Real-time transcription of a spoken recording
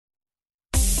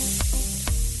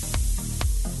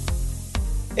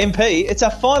MP, it's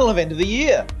our final event of the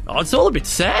year. Oh, it's all a bit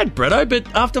sad, Bretto, but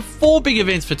after 4 big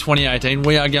events for 2018,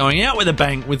 we are going out with a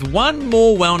bang with one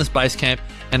more wellness base camp,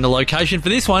 and the location for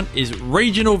this one is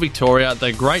regional Victoria.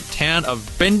 The great town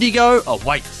of Bendigo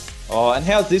awaits. Oh, and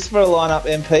how's this for a lineup,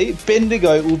 MP?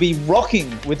 Bendigo will be rocking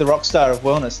with the rock star of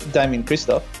wellness, Damien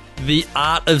Christoph. The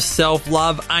art of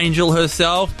self-love angel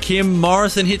herself, Kim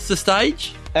Morrison, hits the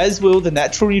stage. As will the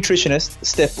natural nutritionist,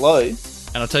 Steph Lowe.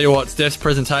 And I'll tell you what, Steph's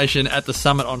presentation at the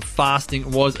summit on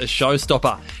fasting was a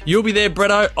showstopper. You'll be there,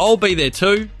 Bretto. I'll be there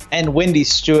too. And Wendy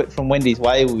Stewart from Wendy's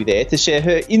Way will be there to share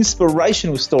her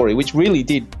inspirational story, which really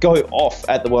did go off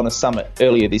at the Wellness Summit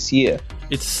earlier this year.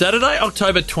 It's Saturday,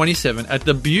 October 27 at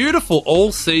the beautiful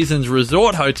All Seasons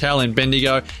Resort Hotel in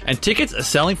Bendigo, and tickets are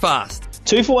selling fast.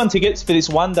 2-for-1 tickets for this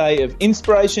one day of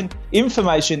inspiration,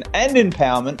 information and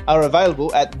empowerment are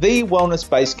available at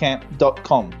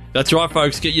thewellnessbasecamp.com. That's right,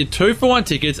 folks. Get your 2-for-1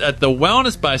 tickets at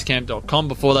thewellnessbasecamp.com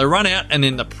before they run out, and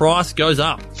then the price goes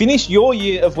up. Finish your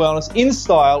year of wellness in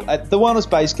style at the Wellness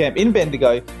Base Camp in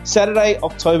Bendigo, Saturday,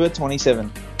 October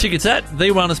 27. Tickets at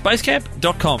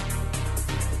thewellnessbasecamp.com.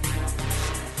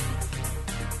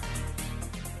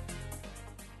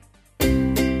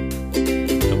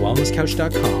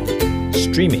 TheWellnessCouch.com,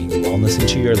 streaming wellness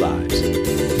into your lives.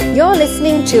 You're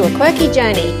listening to A Quirky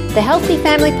Journey, the Healthy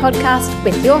Family Podcast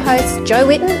with your hosts Jo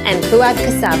Whitten and Fuad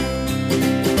Kasab.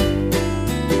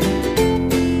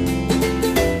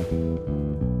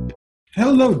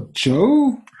 Hello,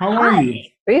 Jo. How are you?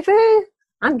 Boo-boo.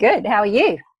 I'm good. How are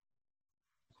you?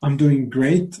 I'm doing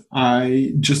great.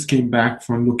 I just came back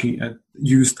from looking at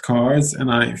used cars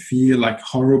and I feel like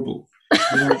horrible.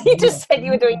 You just said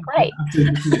you were doing great.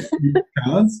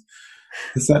 Cars?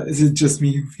 Is it just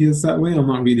me who feels that way? I'm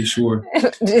not really sure.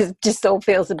 It just all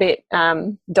feels a bit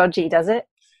dodgy, does it?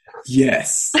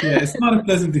 Yes. Yeah, it's not a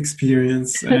pleasant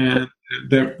experience. And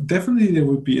there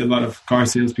would be a lot of car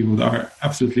salespeople that are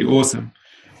absolutely awesome.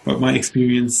 But my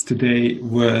experience today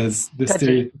was the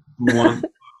stereotypical one.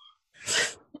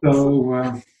 So,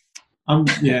 I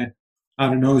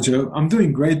don't know, Jo. I'm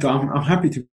doing great, though. I'm happy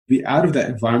to be out of that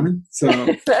environment. So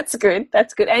That's good.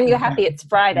 And you're happy it's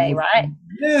Friday, right?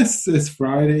 Yes, it's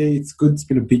Friday. It's good. It's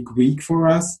been a big week for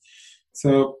us.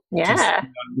 So yeah,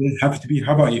 happy to be.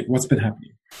 How about you? What's been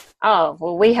happening? Oh,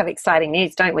 well, we have exciting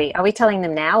news, don't we? Are we telling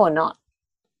them now or not?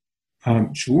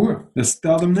 Sure. Let's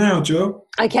tell them now, Jo.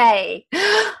 Okay.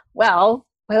 Well,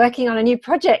 we're working on a new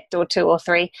project or 2 or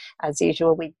 3. As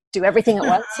usual, we do everything at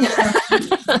once.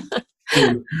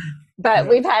 But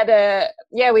we've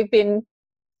been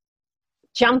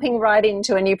jumping right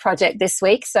into a new project this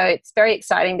week. So it's very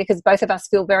exciting because both of us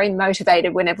feel very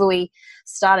motivated whenever we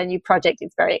start a new project.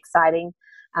 It's very exciting.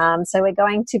 So we're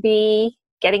going to be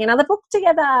getting another book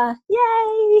together.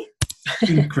 Yay!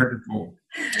 Incredible.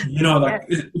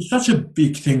 It's such a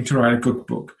big thing to write a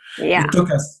cookbook. Yeah. It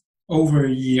took us over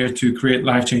a year to create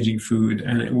life-changing food,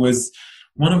 and it was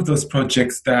one of those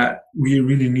projects that we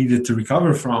really needed to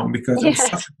recover from because it was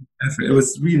such a big effort. It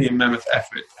was really a mammoth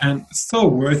effort and so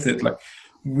worth it. Like,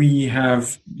 we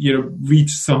have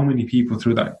reached so many people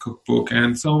through that cookbook,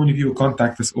 and so many people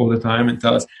contact us all the time and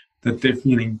tell us that they're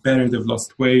feeling better, they've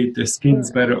lost weight, their skin's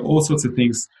better, all sorts of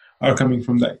things are coming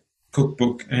from that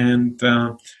cookbook. And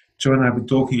Jo and I have been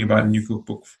talking about a new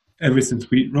cookbook ever since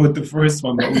we wrote the first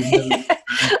one. But we never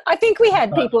I think we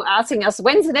had people asking us,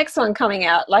 when's the next one coming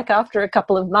out? Like after a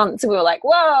couple of months, we were like,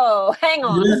 whoa, hang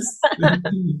on. Yes.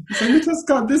 So we just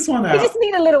got this one out. We just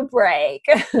need a little break.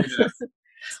 Yes.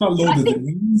 It's not loaded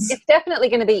in. It's definitely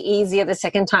going to be easier the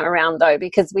second time around, though,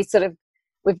 because we've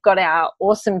got our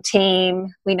awesome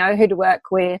team. We know who to work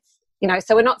with,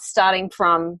 so we're not starting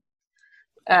from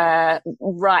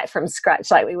right from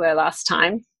scratch like we were last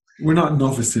time. We're not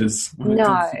novices when it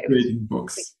comes to creating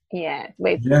books. Yeah,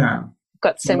 we've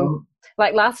got some.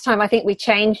 Like last time, I think we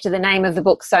changed the name of the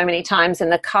book so many times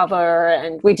and the cover,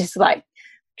 and we just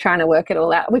trying to work it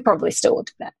all out. We probably still will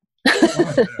do that.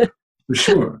 Yeah, for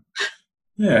sure.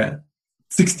 Yeah,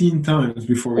 16 times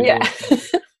before we go.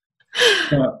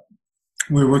 But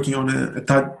we're working on a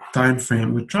time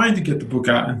frame. We're trying to get the book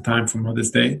out in time for Mother's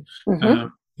Day. Mm-hmm.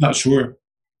 Not sure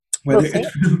whether it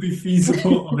will be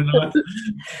feasible or not.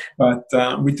 But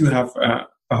we do have a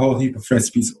whole heap of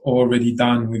recipes already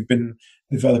done. We've been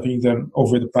developing them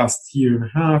over the past year and a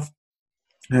half.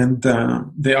 And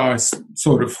they are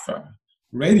sort of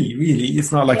ready, really.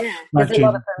 It's not like there's a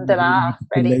lot of them that are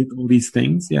ready. All these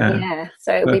things,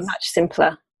 so it'll be much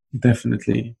simpler.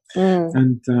 Definitely.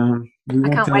 And we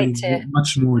won't tell you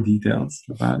much more details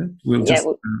about it. We'll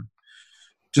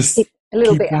just a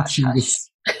little bit watching this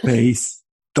space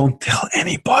don't tell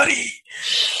anybody.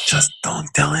 Just don't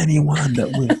tell anyone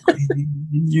that we're creating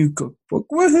a new cookbook.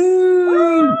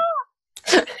 Woohoo!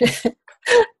 So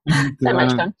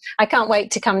much fun. I can't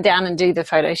wait to come down and do the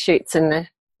photo shoots and the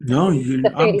I'm going to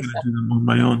do them on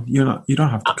my own. You don't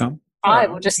have to come. I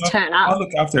will just turn up. I'll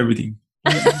look after everything.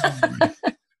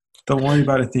 Don't worry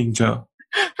about a thing, Jo.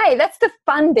 Hey, that's the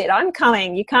fun bit. I'm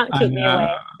coming. You can't keep me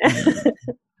away.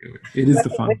 It is the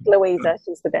fun. With Louisa,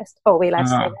 she's the best. Oh, we like to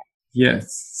say that.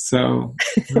 Yes. So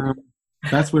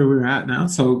that's where we're at now.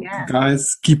 So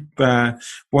guys, keep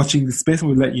watching the space,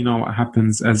 and we'll let you know what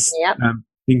happens as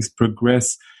things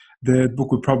progress. The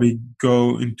book will probably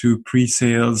go into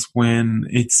pre-sales when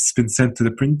it's been sent to the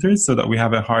printers, so that we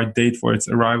have a hard date for its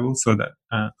arrival, so that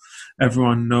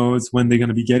everyone knows when they're going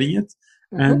to be getting it.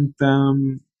 And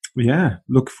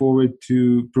look forward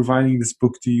to providing this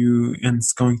book to you, and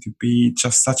it's going to be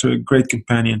just such a great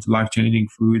companion to life-changing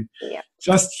food.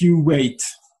 Just you wait.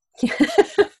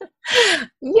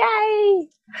 Yay!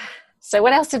 So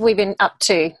what else have we been up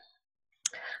to?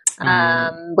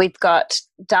 We've got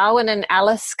Darwin and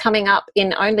Alice coming up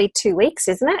in only 2 weeks,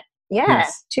 isn't it? Yeah,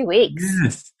 yes. 2 weeks.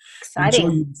 Yes. Exciting.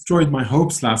 And so you destroyed my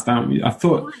hopes last time. I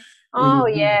thought... Oh,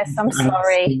 yes, I'm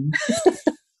sorry.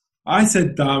 I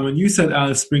said Darwin, you said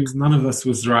Alice Springs. None of us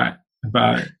was right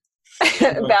about it.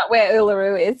 About where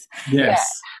Uluru is.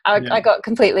 Yes. Yeah. I got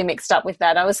completely mixed up with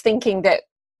that. I was thinking that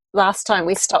last time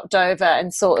we stopped over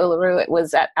and saw Uluru, it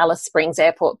was at Alice Springs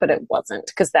Airport, but it wasn't,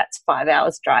 because that's 5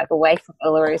 hours drive away from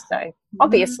Uluru. So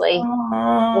obviously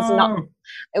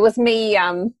it was me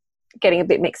getting a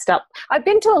bit mixed up. I've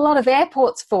been to a lot of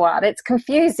airports, Fuad. It's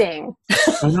confusing.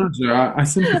 I know, Jo. I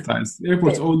sympathize.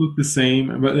 Airports all look the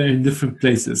same, but they're in different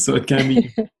places. So it can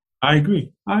be... I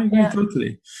agree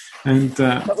totally. And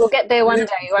but we'll get there one day,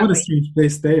 won't we? What a strange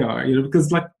place they are, because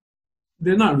like,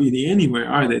 they're not really anywhere,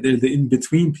 are they? They're the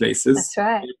in-between places. That's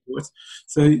right. Airports.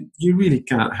 So you really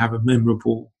can't have a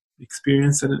memorable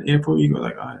experience at an airport. You go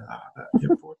like, I love that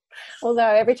airport. Although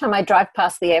every time I drive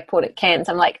past the airport at Cairns,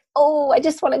 I'm like, oh, I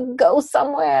just want to go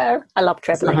somewhere. I love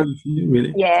traveling. Is that how you feel,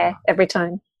 really? Yeah, every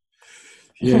time.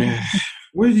 Yeah.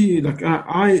 Where do you, like,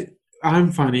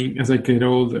 I'm finding as I get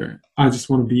older, I just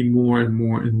want to be more and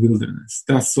more in wilderness.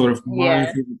 That's sort of my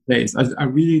favorite place. I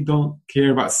really don't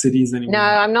care about cities anymore.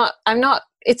 No, I'm not.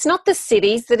 It's not the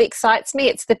cities that excites me.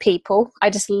 It's the people.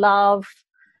 I just love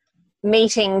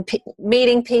meeting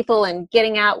people and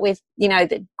getting out with,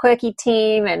 the quirky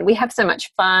team, and we have so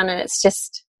much fun, and it's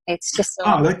just.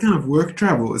 That kind of work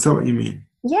travel. Is that what you mean?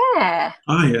 Yeah.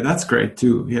 Oh, yeah, that's great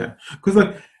too. Yeah, because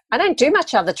I don't do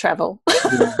much other travel.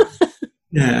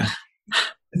 Yeah.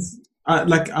 It's,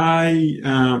 what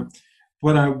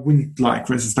I wouldn't like,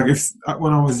 for instance, like if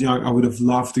when I was young, I would have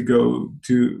loved to go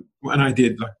to, and I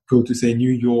did, like go to say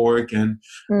New York and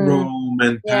Rome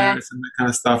and Paris and that kind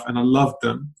of stuff, and I loved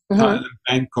them.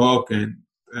 Bangkok and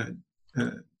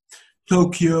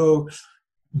Tokyo,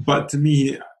 but to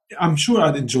me, I'm sure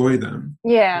I'd enjoy them.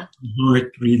 Yeah. My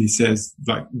heart really says,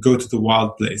 like, go to the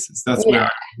wild places. That's where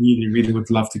I really, really would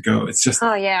love to go. It's just...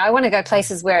 Oh, yeah. I want to go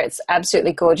places where it's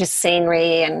absolutely gorgeous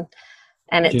scenery and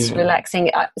it's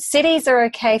relaxing. Cities are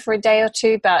okay for a day or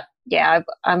two, but, I'd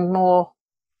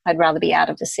rather be out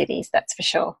of the cities, that's for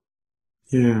sure.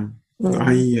 Yeah.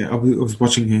 I was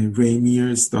watching Ray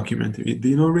Mears documentary. Do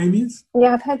you know Ray Mears?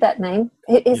 Yeah, I've heard that name.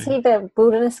 Is he the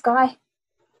wilderness guy?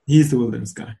 He's the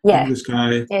wilderness guy. Yeah. English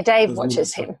guy. Yeah, Dave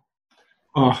watches him.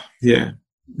 Oh, yeah.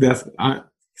 I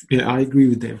agree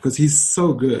with Dave because he's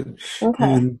so good. Okay.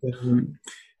 And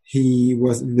he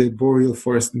was in the boreal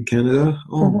forest in Canada.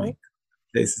 Oh, my God.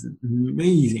 This is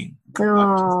amazing.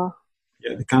 Oh.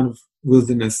 Yeah, the kind of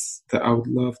wilderness that I would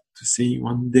love to see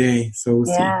one day. So we'll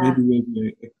see. Maybe we'll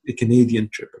do a Canadian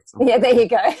trip or something. Yeah, there you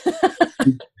go.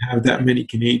 We don't have that many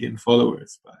Canadian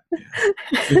followers, but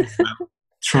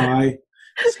try.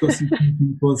 Just go see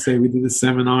people and say we did a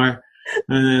seminar,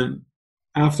 and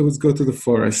afterwards go to the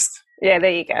forest. Yeah,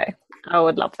 there you go. I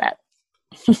would love that.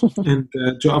 And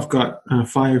Jo, I've got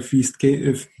Fire Feast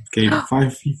Fire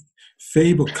Feast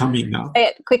Fable coming up. Say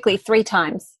it quickly 3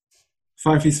 times.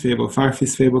 Fire Feast Fable, Fire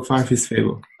Feast Fable, Fire Feast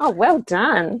Fable. Oh, well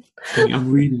done.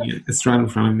 I'm reading it. It's right in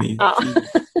front of me. Oh. I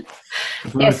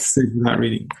don't have to say without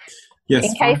reading. Yes.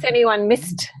 In case anyone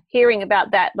missed hearing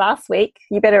about that last week,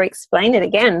 you better explain it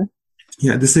again.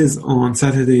 Yeah, this is on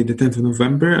Saturday, the 10th of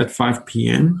November at 5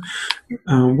 p.m.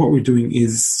 What we're doing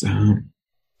is,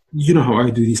 you know how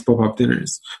I do these pop-up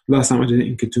dinners. Last time I did it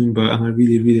in Katoomba, and I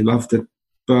really, really loved it.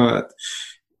 But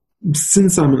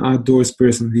since I'm an outdoors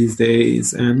person these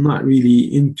days and not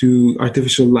really into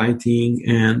artificial lighting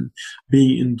and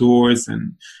being indoors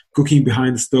and cooking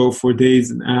behind the stove for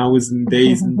days and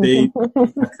days like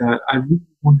that, I really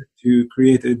wanted to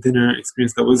create a dinner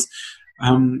experience that was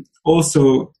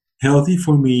also healthy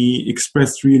for me,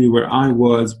 expressed really where I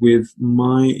was with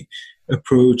my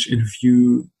approach and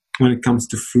view when it comes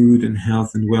to food and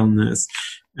health and wellness,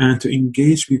 and to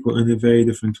engage people in a very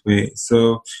different way.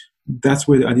 So that's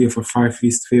where the idea for Fire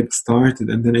Feast Fib started,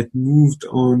 and then it moved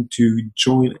on to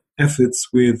join efforts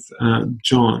with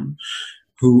John,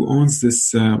 who owns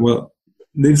this,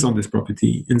 lives on this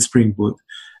property in Springwood.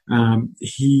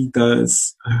 He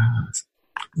does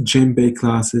djembe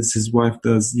classes, his wife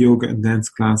does yoga and dance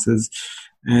classes,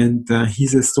 and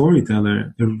he's a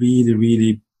storyteller, a really,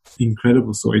 really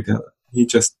incredible storyteller. He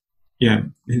just,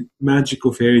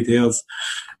 magical fairy tales,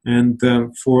 and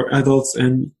for adults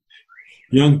and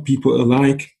young people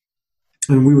alike.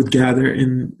 And we would gather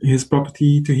in his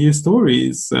property to hear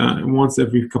stories once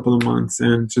every couple of months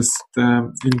and just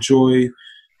enjoy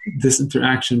this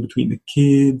interaction between the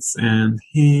kids and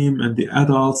him and the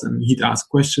adults. And he'd ask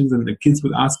questions and the kids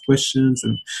would ask questions.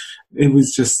 And it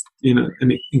was just, an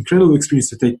incredible experience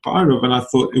to take part of. And I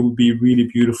thought it would be really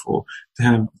beautiful to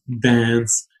have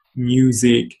dance,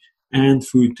 music, and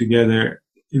food together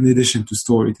in addition to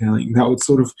storytelling. That would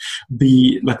sort of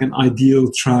be like an ideal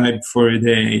tribe for a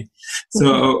day.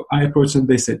 So I approached them.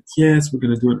 They said, yes, we're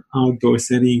going to do an outdoor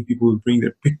setting. People will bring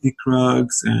their picnic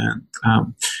rugs, and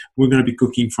we're going to be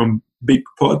cooking from big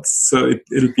pots. So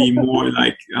it'll be more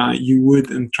like you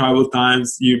would in tribal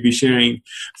times. You'll be sharing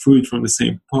food from the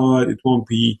same pot. It won't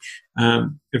be a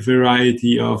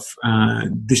variety of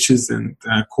dishes and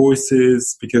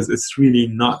courses, because it's really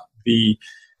not the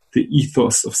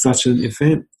ethos of such an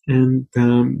event. And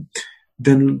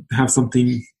then have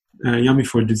something yummy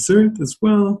for dessert as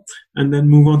well, and then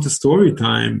move on to story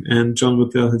time, and John will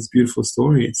tell his beautiful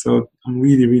story. So I'm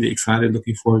really, really excited,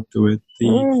 looking forward to it.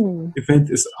 The event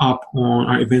is up on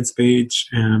our events page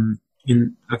in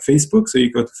Facebook, so you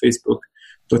go to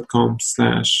facebook.com/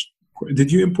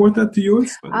 Did you import that to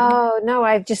yours? Oh, no,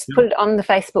 I've just put it on the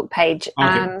Facebook page.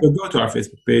 Okay, so go to our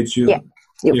Facebook page. You'll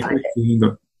find it.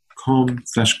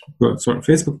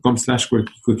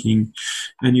 Facebook.com/quirky cooking,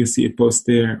 and you see a post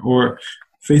there, or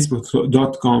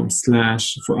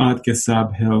facebook.com/Fuad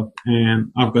Kassab Health,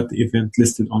 and I've got the event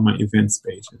listed on my events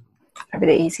page. Probably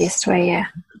the easiest way,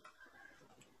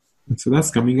 And so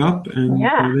that's coming up,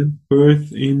 and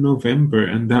birth in November,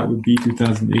 and that would be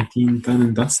 2018 done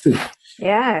and dusted.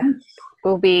 Yeah,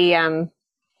 we'll be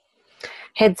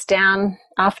heads down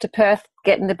after Perth,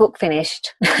 getting the book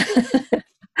finished.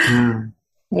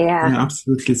 Yeah,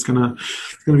 absolutely. It's gonna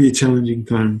be a challenging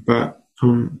time, but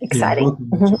exciting.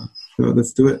 So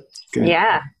let's do it. Okay.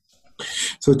 Yeah.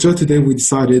 So, Jo, today we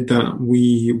decided that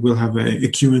we will have a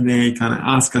Q&A, kind of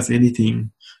ask us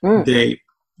anything day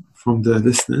from the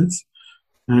listeners,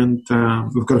 and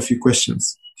we've got a few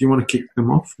questions. Do you want to kick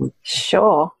them off with?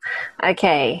 Sure.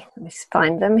 Okay, let me just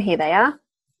find them. Here they are.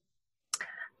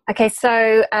 Okay,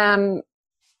 so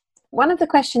one of the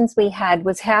questions we had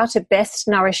was how to best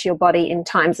nourish your body in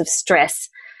times of stress.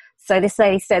 So this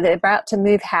lady said they're about to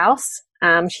move house.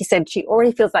 She said she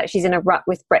already feels like she's in a rut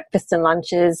with breakfast and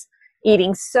lunches,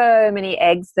 eating so many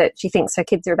eggs that she thinks her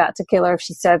kids are about to kill her if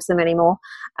she serves them anymore.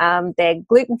 They're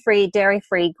gluten-free,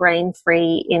 dairy-free,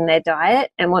 grain-free in their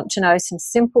diet, and want to know some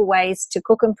simple ways to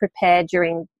cook and prepare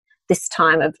during this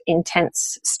time of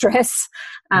intense stress.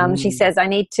 She says, I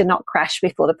need to not crash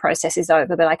before the process is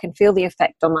over, but I can feel the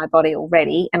effect on my body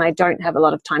already, and I don't have a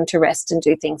lot of time to rest and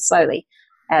do things slowly,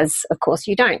 as of course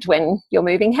you don't when you're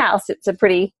moving house. It's a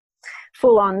pretty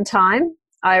full-on time.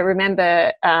 I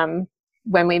remember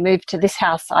when we moved to this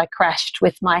house, I crashed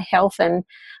with my health, and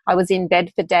I was in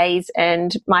bed for days,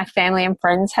 and my family and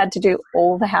friends had to do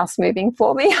all the house moving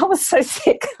for me. I was so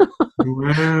sick.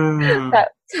 Wow.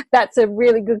 That's a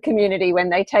really good community when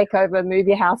they take over, move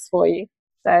your house for you.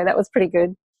 So that was pretty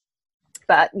good.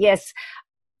 But yes,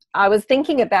 I was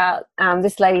thinking about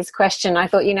this lady's question. I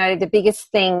thought, the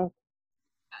biggest thing,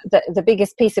 the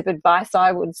biggest piece of advice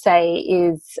I would say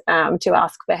is to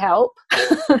ask for help.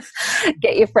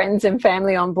 Get your friends and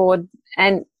family on board.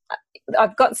 And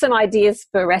I've got some ideas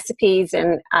for recipes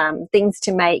and things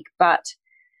to make, but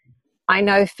I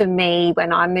know for me,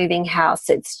 when I'm moving house,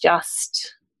 it's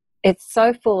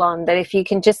so full on that if you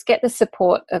can just get the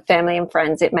support of family and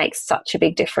friends, it makes such a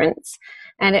big difference.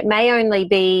 And it may only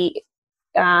be,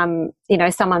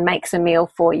 someone makes a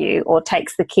meal for you or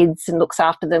takes the kids and looks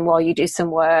after them while you do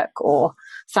some work or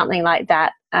something like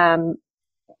that.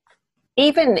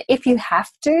 Even if you have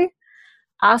to,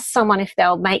 ask someone if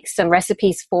they'll make some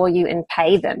recipes for you and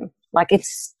pay them. Like,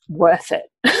 it's worth it.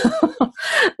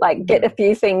 Like, get a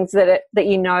few things that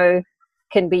you know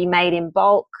can be made in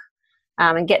bulk,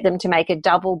 and get them to make a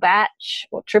double batch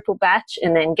or triple batch,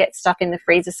 and then get stuff in the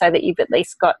freezer so that you've at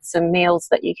least got some meals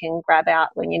that you can grab out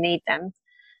when you need them,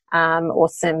 or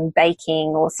some baking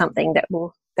or something that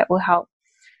will help.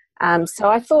 So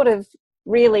I thought of,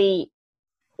 really,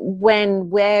 when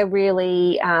we're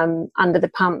really under the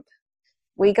pump,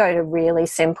 we go to really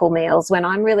simple meals. When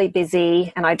I'm really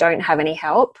busy and I don't have any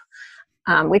help,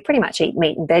 we pretty much eat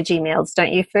meat and veggie meals,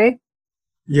 don't you, Foo?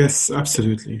 Yes,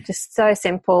 absolutely. Just so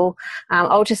simple.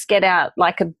 I'll just get out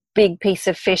like a big piece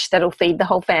of fish that'll feed the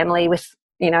whole family with,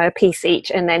 a piece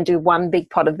each, and then do one big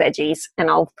pot of veggies,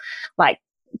 and I'll like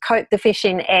coat the fish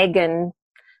in egg and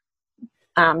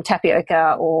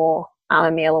tapioca or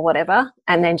almond meal or whatever,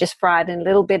 and then just fry it in a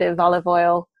little bit of olive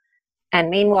oil. And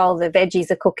meanwhile, the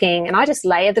veggies are cooking, and I just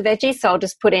layer the veggies. So I'll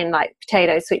just put in like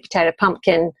potato, sweet potato,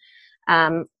 pumpkin,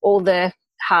 all the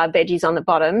hard veggies on the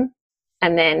bottom,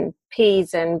 and then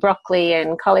peas and broccoli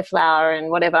and cauliflower and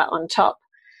whatever on top.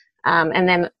 And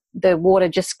then the water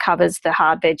just covers the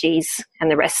hard veggies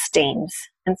and the rest steams.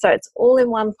 And so it's all in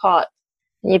one pot,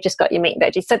 and you've just got your meat and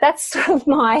veggies. So that's sort of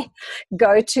my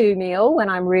go-to meal when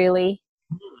I'm really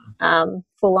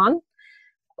full on.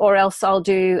 Or else I'll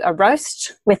do a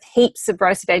roast with heaps of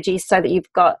roast veggies, so that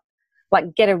you've got,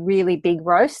 like, get a really big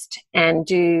roast and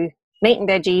do meat and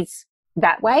veggies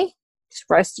that way, just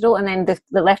roast it all. And then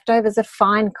the leftovers are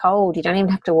fine cold. You don't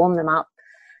even have to warm them up.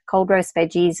 Cold roast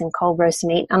veggies and cold roast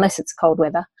meat, unless it's cold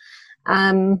weather.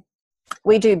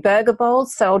 We do burger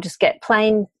bowls, so I'll just get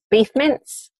plain beef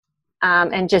mince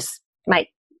and just make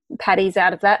patties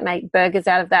out of that, make burgers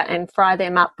out of that, and fry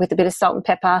them up with a bit of salt and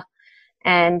pepper.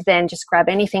 And then just grab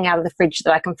anything out of the fridge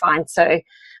that I can find. So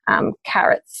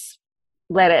carrots,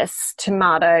 lettuce,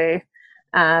 tomato,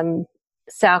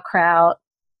 sauerkraut,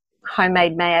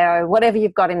 homemade mayo, whatever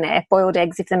you've got in there, boiled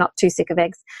eggs if they're not too sick of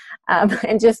eggs,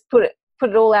 and just put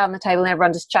it all out on the table, and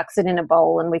everyone just chucks it in a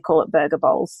bowl, and we call it burger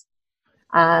bowls.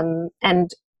 And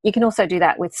you can also do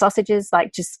that with sausages,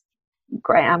 like just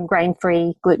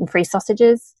grain-free, gluten-free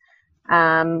sausages,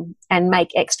 and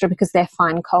make extra because they're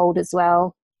fine cold as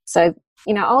well. So,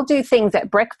 I'll do things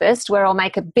at breakfast where I'll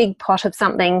make a big pot of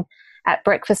something at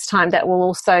breakfast time that will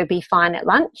also be fine at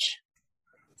lunch.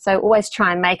 So always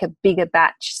try and make a bigger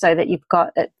batch so that you've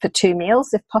got it for 2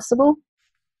 meals if possible.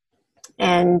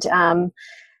 And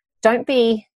don't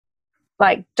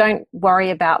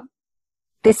worry about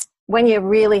this when you're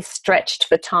really stretched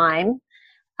for time.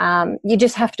 You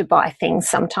just have to buy things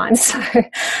sometimes. So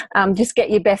just get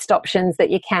your best options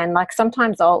that you can. Like,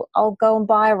 sometimes I'll go and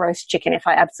buy a roast chicken if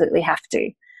I absolutely have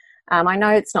to. I know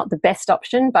it's not the best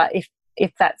option, but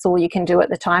if that's all you can do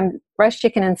at the time, roast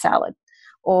chicken and salad.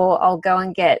 Or I'll go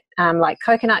and get like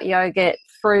coconut yogurt,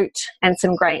 fruit, and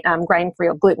some grain-free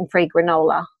or gluten-free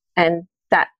granola. And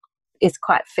that is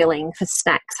quite filling for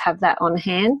snacks. Have that on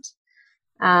hand.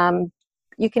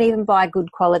 You can even buy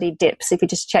good quality dips if you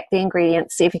just check the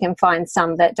ingredients, see if you can find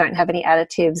some that don't have any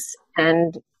additives,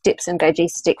 and dips and veggie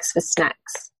sticks for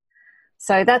snacks.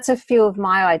 So that's a few of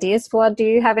my ideas for. Do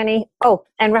you have any? Oh,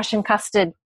 and Russian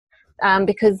custard,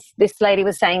 because this lady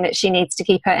was saying that she needs to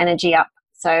keep her energy up.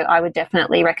 So I would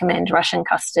definitely recommend Russian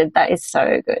custard. That is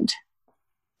so good.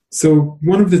 So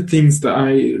one of the things that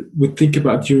I would think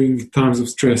about during times of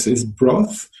stress is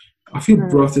broth. I feel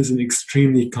broth is an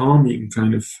extremely calming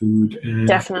kind of food. And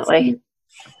definitely.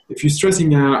 If you're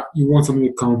stressing out, you want something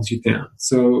that calms you down.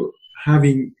 So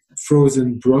having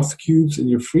frozen broth cubes in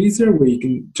your freezer where you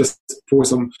can just pour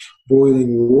some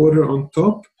boiling water on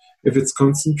top. If it's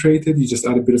concentrated, you just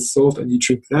add a bit of salt and you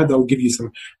drink that. That will give you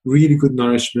some really good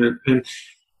nourishment and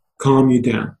calm you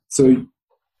down. So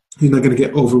you're not going to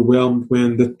get overwhelmed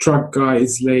when the truck guy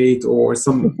is late, or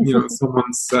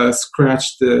someone's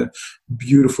scratched the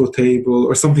beautiful table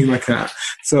or something like that.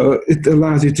 So it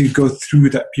allows you to go through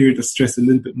that period of stress a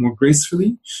little bit more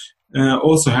gracefully.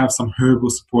 Also have some herbal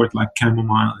support like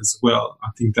chamomile as well. I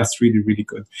think that's really, really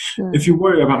good. If you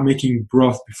worry about making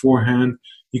broth beforehand,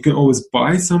 you can always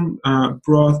buy some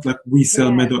broth. Like we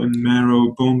sell meadow and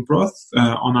marrow bone broth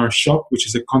on our shop, which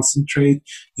is a concentrate.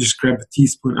 You just grab a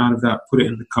teaspoon out of that, put it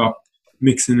in the cup,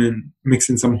 mix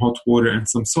in some hot water and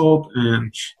some salt,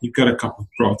 and you've got a cup of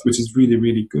broth, which is really,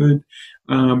 really good.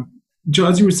 Jo,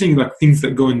 as you were saying, like things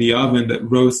that go in the oven that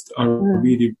roast are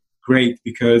really great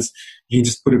because you can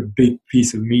just put a big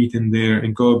piece of meat in there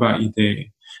and go about your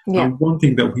day. One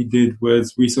thing that we did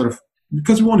was we sort of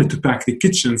because we wanted to pack the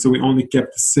kitchen, so we only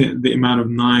kept the amount of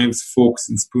knives, forks,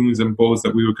 and spoons and bowls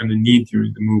that we were going to need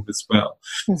during the move as well.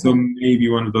 Mm-hmm. So maybe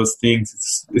one of those things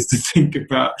is to think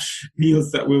about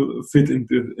meals that will fit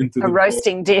into a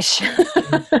roasting dish.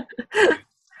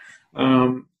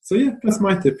 So yeah, that's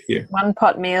my tip here. One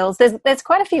pot meals. There's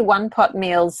quite a few one pot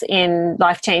meals in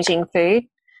Life Changing Food,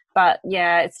 but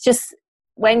yeah, it's just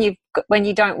when you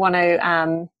don't want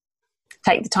to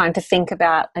take the time to think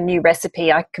about a new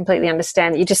recipe. I completely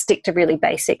understand that you just stick to really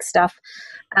basic stuff.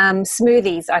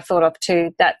 Smoothies I thought of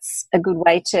too. That's a good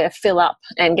way to fill up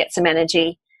and get some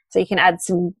energy. So you can add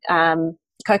some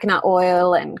coconut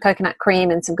oil and coconut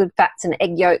cream and some good fats and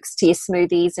egg yolks to your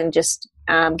smoothies and just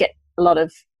get a lot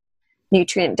of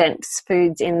nutrient-dense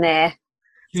foods in there.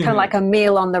 It's kind of like a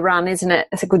meal on the run, isn't it?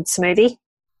 It's a good smoothie.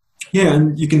 Yeah,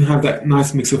 and you can have that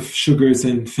nice mix of sugars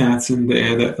and fats in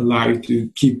there that allow you to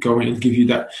keep going and give you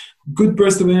that good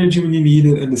burst of energy when you need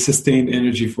it and the sustained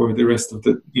energy for the rest of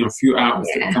the few hours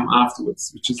that come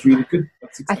afterwards, which is really good.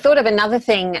 I thought of another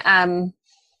thing.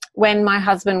 When my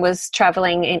husband was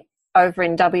travelling over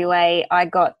in WA, I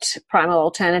got Primal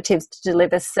Alternatives to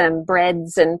deliver some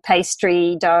breads and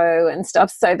pastry dough and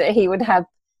stuff so that he would have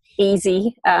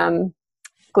easy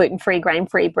gluten-free,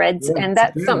 grain-free breads. Yeah, and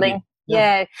that's something,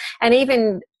 and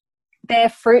even their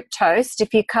fruit toast,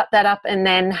 if you cut that up and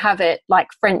then have it like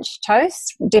French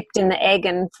toast, dipped in the egg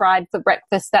and fried for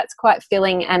breakfast, that's quite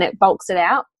filling and it bulks it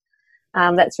out.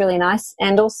 That's really nice.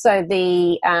 And also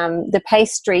the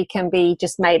pastry can be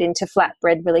just made into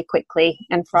flatbread really quickly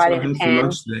and fried in a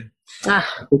pan.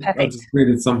 Perfect. I just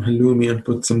grated some halloumi and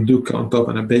put some dukkha on top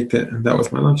and I baked it, and that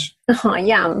was my lunch. Oh,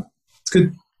 yum. It's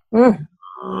good.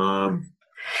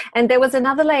 And there was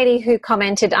another lady who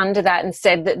commented under that and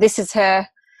said that this is her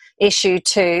issue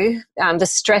too, the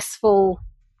stressful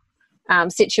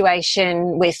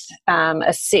situation with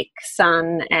a sick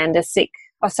son and a sick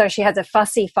so she has a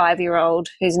fussy 5-year-old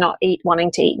who's not wanting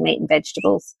to eat meat and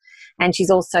vegetables, and she's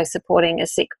also supporting a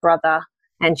sick brother,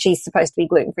 and she's supposed to be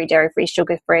gluten-free, dairy-free,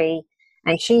 sugar-free,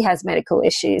 and she has medical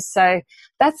issues. So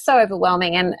that's so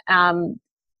overwhelming, and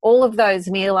all of those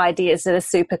meal ideas that are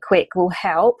super quick will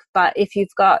help, but if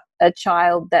you've got a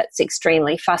child that's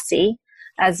extremely fussy,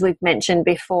 as we've mentioned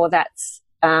before, that's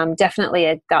definitely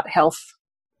a gut health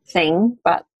thing,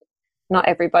 but not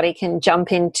everybody can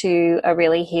jump into a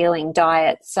really healing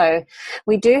diet. So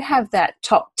we do have that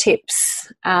top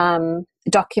tips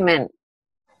document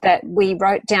that we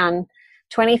wrote down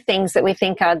 20 things that we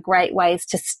think are great ways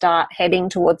to start heading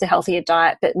towards a healthier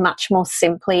diet, but much more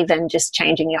simply than just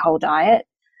changing your whole diet.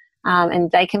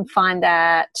 And they can find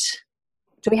that.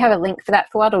 Do we have a link for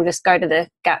that, Fuad, or just go to the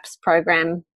GAPS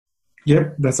program?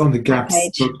 Yep, that's on the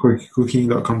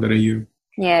gaps.cooking.com.au.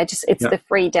 Yeah, it's the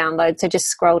free download, so just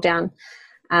scroll down.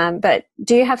 But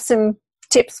do you have some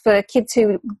tips for kids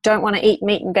who don't want to eat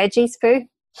meat and veggies, Foo?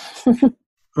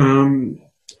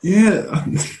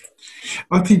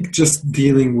 I think just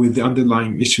dealing with the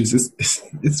underlying issues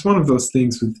it's one of those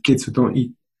things with kids who don't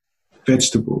eat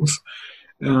vegetables.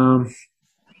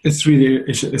 It's really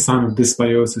a sign of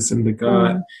dysbiosis in the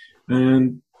gut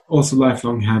and also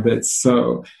lifelong habits.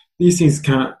 So these things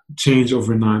can't change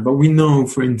overnight. But we know,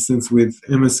 for instance, with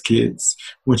Emma's kids,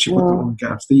 when she put them on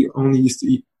GAPS, they only used to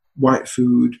eat white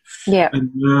food. Yeah. And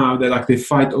now they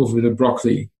fight over the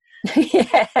broccoli.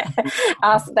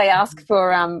 They ask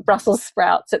for Brussels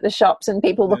sprouts at the shops and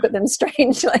people look at them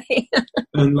strangely.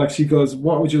 And she goes,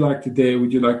 what would you like today?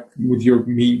 Would you like, with your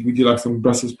meat, would you like some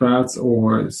Brussels sprouts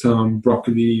or some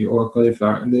broccoli or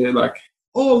cauliflower? And they're like,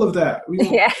 all of that. We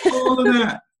want all of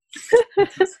that.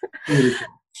 Really cool.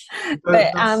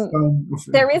 But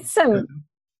there is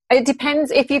it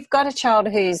depends. If you've got a child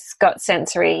who's got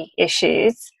sensory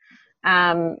issues,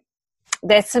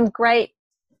 there's some great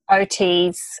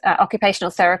OTs,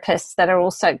 occupational therapists that are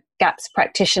also GAPS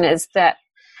practitioners. That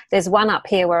there's one up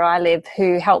here where I live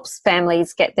who helps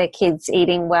families get their kids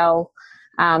eating well,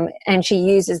 and she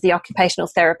uses the occupational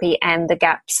therapy and the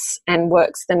GAPS and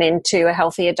works them into a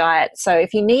healthier diet. So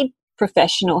if you need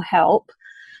professional help,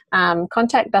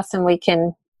 contact us and we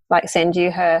can send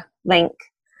you her link,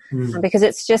 because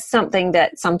it's just something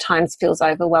that sometimes feels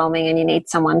overwhelming and you need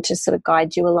someone to sort of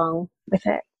guide you along with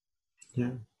it.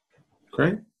 Yeah.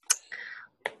 Great.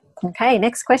 Okay,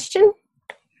 next question.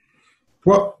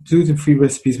 What gluten-free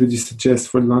recipes would you suggest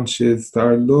for lunches that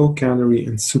are low calorie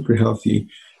and super healthy?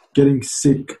 Getting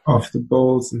sick of the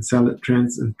bowls and salad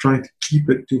trends and trying to keep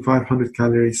it to 500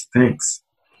 calories. Thanks.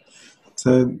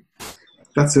 So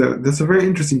that's a very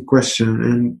interesting question,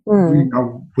 and I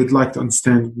would like to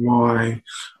understand why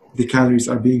the calories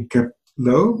are being kept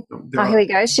low. Here we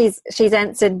go. She's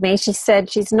answered me. She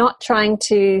said she's not trying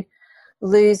to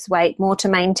lose weight, more to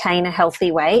maintain a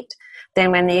healthy weight.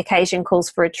 Then when the occasion calls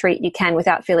for a treat, you can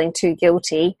without feeling too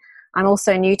guilty. I'm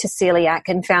also new to celiac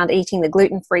and found eating the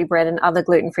gluten-free bread and other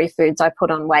gluten-free foods I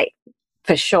put on weight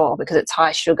for sure, because it's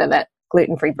high sugar, that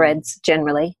gluten-free breads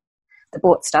generally, the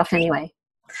bought stuff anyway.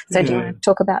 So do you want to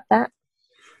talk about that?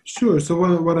 Sure. So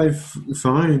what I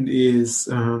find is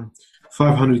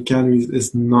 500 calories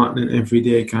is not an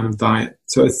everyday kind of diet.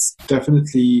 So it's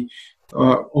definitely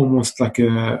almost like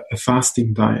a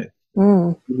fasting diet.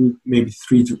 You need maybe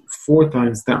 3 to 4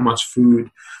 times that much food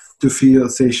to feel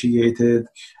satiated.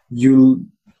 You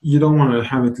don't want to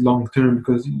have it long term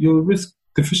because you'll risk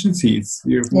deficiencies.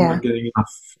 You're not getting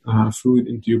enough food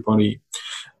into your body.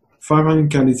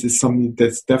 500 calories is something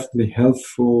that's definitely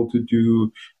helpful to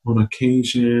do on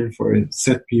occasion for a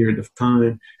set period of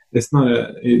time. It's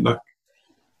not like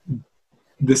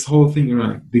this whole thing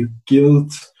around the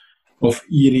guilt of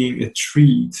eating a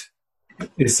treat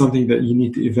is something that you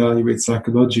need to evaluate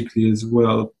psychologically as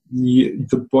well.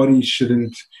 The body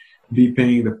shouldn't be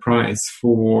paying the price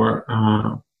for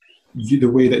the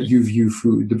way that you view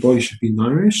food. The body should be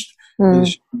nourished. It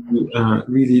should be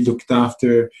really looked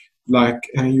after, like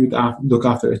you would look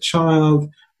after a child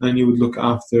and you would look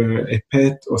after a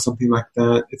pet or something like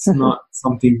that. It's not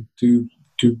something to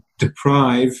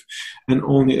deprive and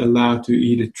only allow to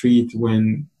eat a treat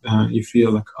when you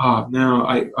feel like, now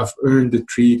I've earned the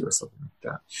treat or something like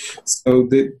that. So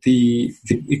the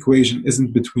equation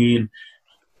isn't between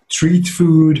treat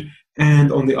food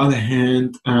and, on the other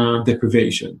hand,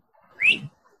 deprivation.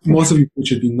 Most of your food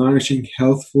should be nourishing,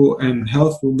 healthful, and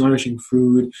healthful, nourishing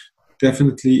food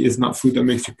definitely is not food that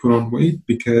makes you put on weight,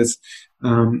 because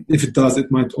if it does,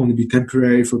 it might only be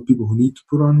temporary for people who need to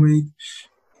put on weight.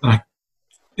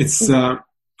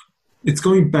 It's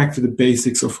going back to the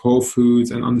basics of whole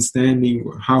foods and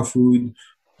understanding how food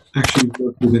actually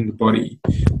works within the body.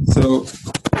 So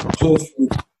whole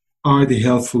foods are the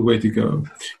healthful way to go.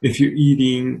 If you're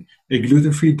eating a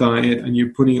gluten-free diet and you're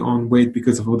putting on weight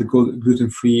because of all the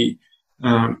gluten-free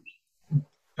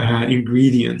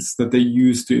ingredients that they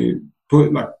use to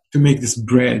put, like, to make this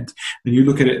bread, and you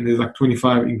look at it and there's like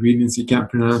 25 ingredients, you can't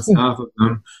pronounce half of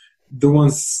them. The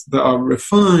ones that are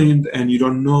refined and you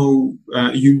don't know,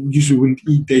 you usually wouldn't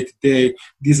eat day to day,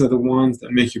 these are the ones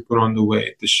that make you put on the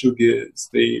weight. The sugars,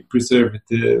 the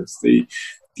preservatives, the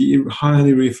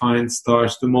highly refined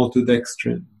starch, the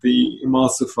maltodextrin, the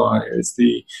emulsifiers,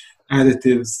 the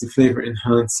additives, the flavor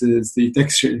enhancers, the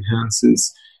texture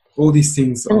enhancers. All these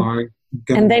things are...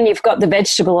 And then you've got the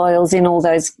vegetable oils in all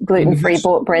those gluten-free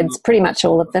bought breads, pretty much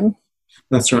all of them.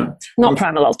 That's right. Not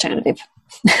Primal Alternative.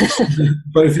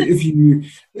 But if you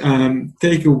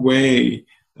take away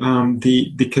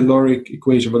the caloric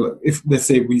equation, well, if let's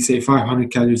say we say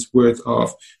 500 calories worth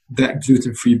of that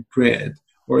gluten-free bread,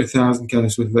 or 1,000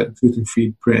 calories worth of that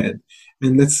gluten-free bread,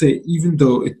 and let's say even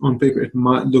though on paper it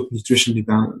might look nutritionally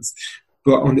balanced,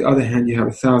 but on the other hand you have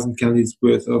 1,000 calories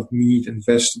worth of meat and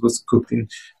vegetables cooked in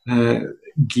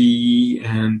ghee,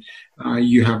 and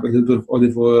you have a little bit of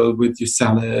olive oil with your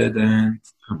salad, and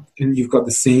you've got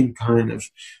the same kind of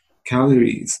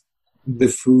calories. The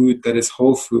food that is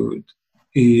whole food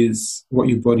is what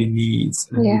your body needs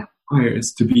and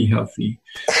requires to be healthy.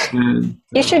 And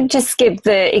you should just give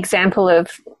the example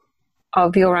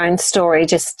of your own story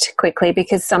just quickly,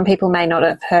 because some people may not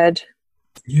have heard.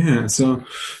 Yeah, so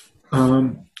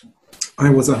I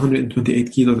was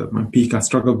 128 kilos at my peak. I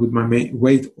struggled with my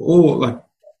weight all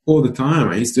the time.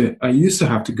 I used to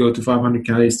have to go to 500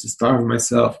 calories to starve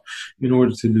myself in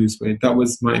order to lose weight. That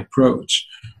was my approach.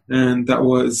 And that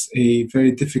was a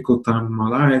very difficult time in my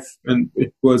life. And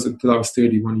it was until I was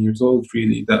 31 years old,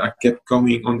 really, that I kept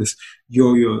going on this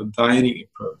yo-yo dieting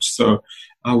approach. So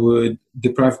I would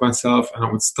deprive myself and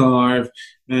I would starve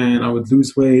and I would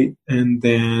lose weight. And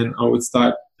then I would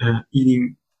start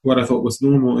eating what I thought was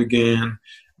normal again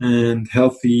and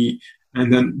healthy.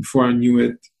 And then before I knew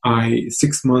it,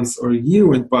 6 months or a year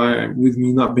went by with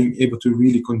me not being able to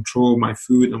really control my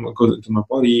food and what goes into my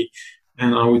body.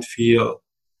 And I would feel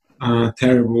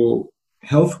terrible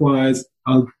health-wise.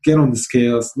 I'll get on the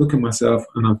scales, look at myself,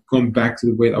 and I've gone back to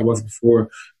the weight I was before,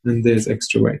 and there's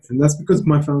extra weight. And that's because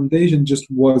my foundation just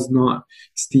was not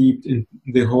steeped in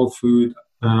the whole food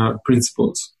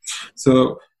principles.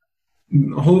 So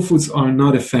whole foods are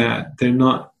not a fad. They're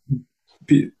not...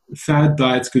 Fad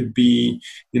diets could be,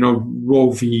 raw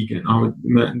vegan.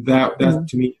 That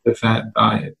to me is a fad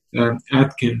diet.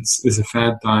 Atkins is a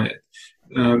fad diet.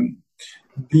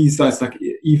 These diets, like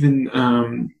even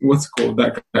what's called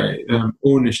that guy,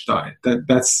 Ornish diet.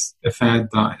 That's a fad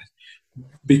diet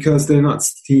because they're not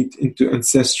steeped into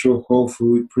ancestral whole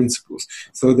food principles.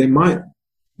 So they might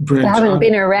They branch haven't out.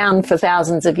 been around for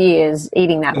thousands of years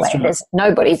eating that That's way. right. There's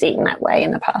nobody's eaten that way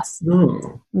in the past.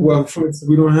 No. Well, for instance,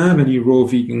 we don't have any raw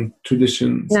vegan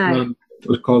traditions No.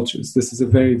 or cultures. This is a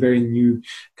very, very new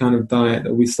kind of diet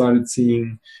that we started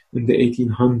seeing in the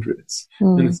 1800s,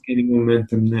 and it's gaining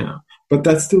momentum now. But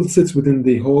that still sits within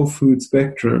the whole food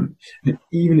spectrum. And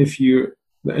even if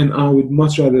and I would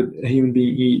much rather a human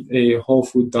being eat a whole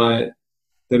food diet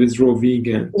that is raw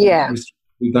vegan, Yeah.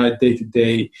 diet day to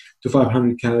day to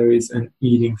 500 calories and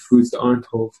eating foods that aren't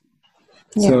whole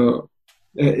food. Yeah. So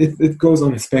it goes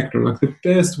on a spectrum. Like the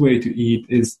best way to eat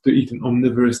is to eat an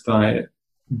omnivorous diet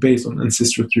based on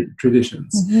ancestral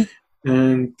traditions.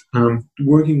 And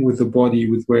working with the body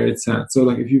with where it's at. So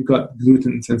like if you've got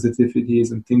gluten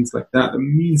sensitivities and things like that, it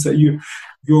means that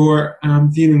you're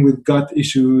dealing with gut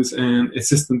issues and a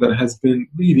system that has been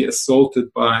really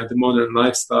assaulted by the modern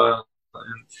lifestyle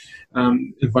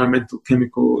and environmental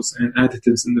chemicals and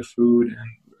additives in the food and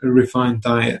a refined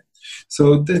diet.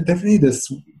 So definitely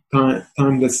there's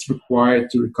time that's required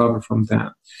to recover from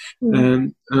that.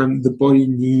 And the body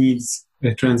needs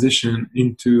a transition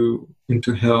into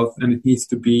health, and it needs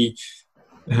to be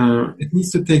it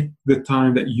needs to take the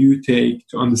time that you take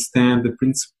to understand the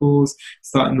principles,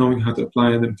 start knowing how to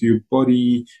apply them to your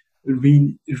body,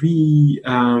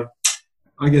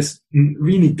 I guess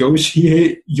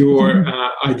renegotiate your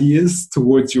ideas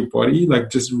towards your body, like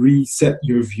just reset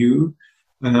your view.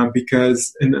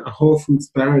 Because in a whole foods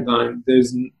paradigm,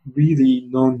 there's really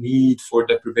no need for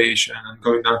deprivation and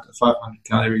going down to a 500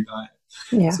 calorie diet.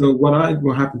 Yeah. So what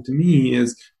happened to me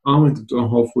is I went into a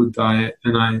whole food diet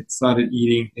and I started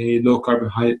eating a low carb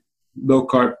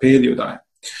paleo diet,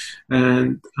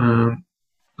 and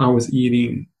I was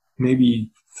eating maybe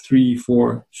 3,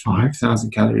 4,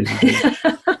 5,000 calories a day,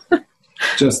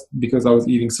 just because I was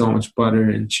eating so much butter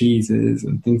and cheeses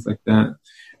and things like that.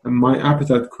 And my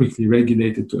appetite quickly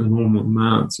regulated to a normal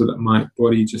amount so that my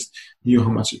body just knew how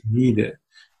much it needed.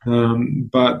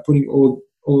 But putting all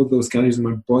those calories in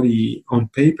my body on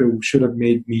paper should have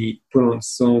made me put on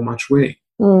so much weight.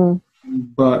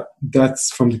 But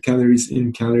that's from the calories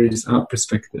in, calories out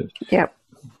perspective. Yep.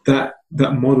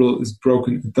 That model is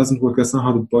broken. It doesn't work. That's not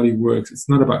how the body works. It's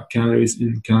not about calories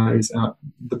in, calories out.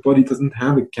 The body doesn't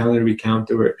have a calorie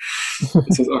counter where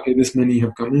it says, okay, this many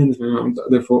have come in, this many have,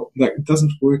 therefore, like, it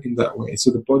doesn't work in that way. So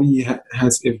the body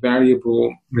has a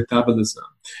variable metabolism.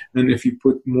 And if you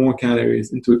put more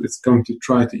calories into it, it's going to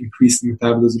try to increase the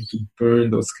metabolism to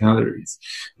burn those calories.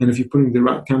 And if you're putting the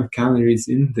right kind of calories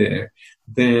in there,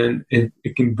 then it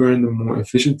can burn them more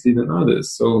efficiently than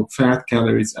others. So fat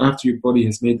calories, after your body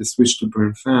has made the switch to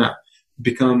burn fat,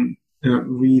 become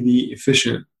really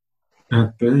efficient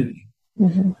at burning.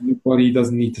 Your body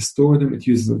doesn't need to store them. It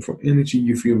uses them for energy.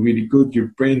 You feel really good. Your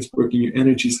brain's working. Your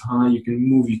energy's high. You can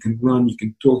move. You can run. You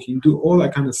can talk. You can do all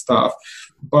that kind of stuff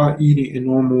by eating a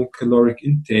normal caloric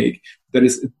intake that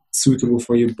is suitable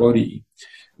for your body.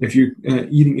 If you're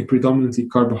eating a predominantly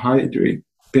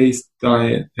carbohydrate-based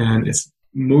diet and it's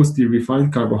mostly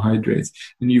refined carbohydrates,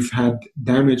 and you've had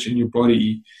damage in your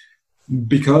body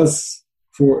because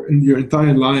for your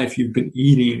entire life you've been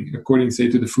eating according, say,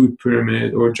 to the food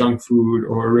pyramid or junk food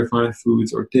or refined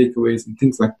foods or takeaways and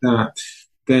things like that,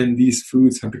 then these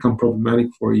foods have become problematic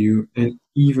for you. And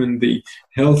even the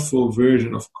healthful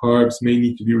version of carbs may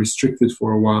need to be restricted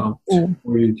for a while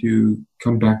for you to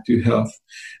come back to health.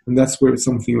 And that's where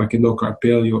something like a low carb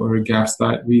paleo or a GAPS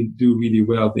diet really do really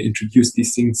well. They introduce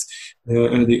these things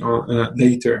early on,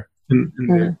 later in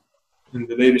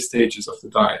the later stages of the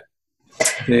diet.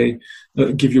 They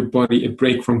give your body a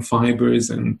break from fibers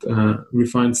and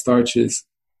refined starches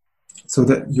so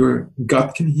that your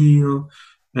gut can heal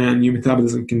and your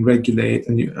metabolism can regulate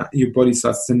and your body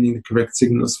starts sending the correct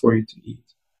signals for you to eat.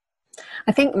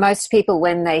 I think most people,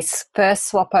 when they first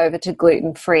swap over to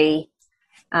gluten-free,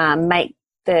 make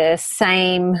the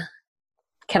same,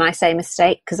 can I say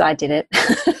mistake? Because I did it,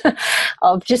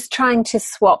 of just trying to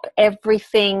swap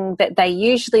everything that they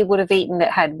usually would have eaten that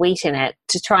had wheat in it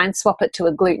to try and swap it to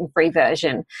a gluten-free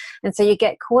version. And so you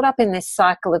get caught up in this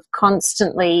cycle of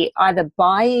constantly either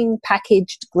buying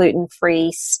packaged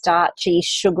gluten-free, starchy,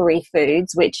 sugary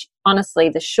foods, which honestly,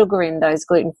 the sugar in those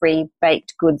gluten-free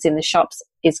baked goods in the shops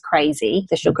is crazy.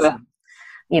 The sugar,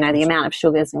 the amount of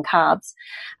sugars and carbs,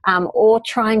 or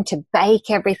trying to bake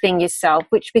everything yourself,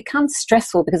 which becomes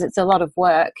stressful because it's a lot of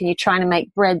work, and you're trying to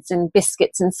make breads and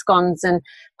biscuits and scones and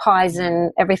pies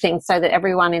and everything so that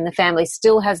everyone in the family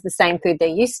still has the same food they're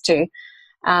used to.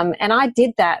 And I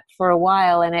did that for a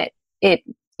while, and it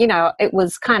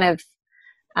was kind of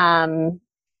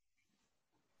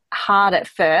hard at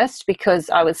first because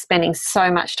I was spending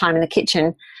so much time in the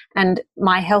kitchen, and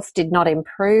my health did not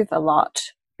improve a lot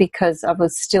because I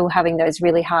was still having those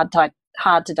really hard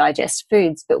to digest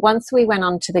foods. But once we went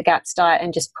on to the GAPS diet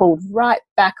and just pulled right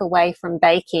back away from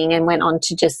baking and went on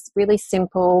to just really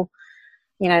simple,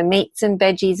 meats and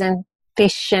veggies and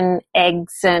fish and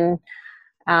eggs and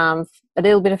a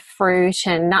little bit of fruit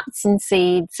and nuts and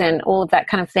seeds and all of that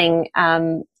kind of thing,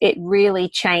 it really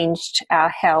changed our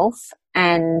health.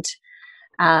 And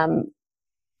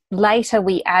later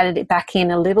we added it back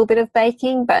in a little bit of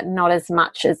baking, but not as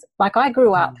much as, like, I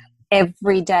grew up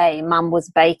every day Mum was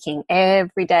baking.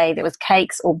 Every day there was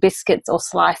cakes or biscuits or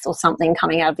slice or something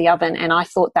coming out of the oven, and I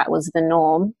thought that was the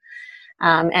norm.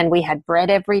 And we had bread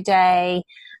every day.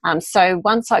 So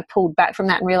once I pulled back from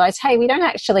that and realised, hey, we don't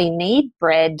actually need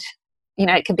bread.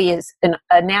 It could be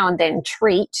a now and then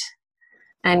treat,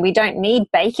 and we don't need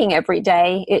baking every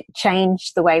day. It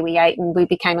changed the way we ate, and we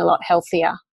became a lot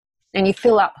healthier. And you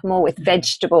fill up more with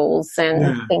vegetables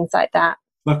and things like that.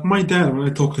 Like my dad, when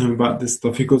I talk to him about this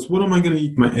stuff, he goes, what am I going to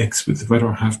eat my eggs with if I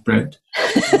don't have bread?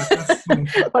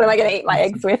 What am I going to eat my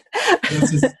eggs with?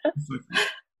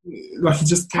 Like he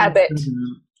just can't habit.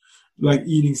 Like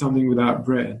eating something without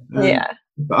bread.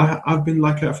 I've been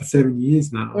like that for 7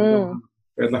 years now. I don't have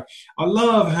bread. Like, I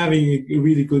love having a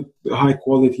really good, high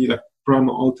quality, like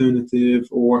primal alternative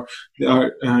or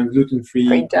gluten-free.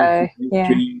 Free dough.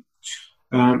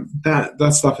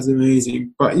 That stuff is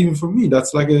amazing. But even for me,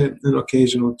 that's like an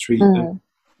occasional treat. And,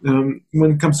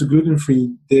 when it comes to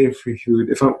gluten-free, dairy-free food,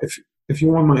 if you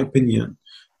want my opinion,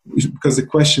 because the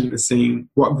question is saying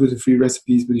what gluten-free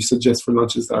recipes would you suggest for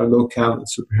lunches that are low-cal and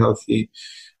super healthy,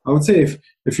 I would say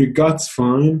if your gut's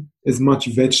fine, as much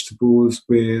vegetables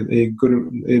with a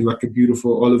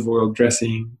beautiful olive oil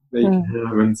dressing that you can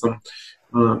have, and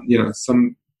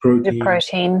some protein,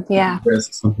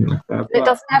 something like that. It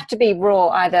doesn't have to be raw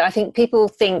either. I think people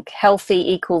think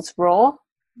healthy equals raw.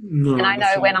 No, and I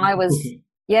know when I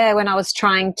was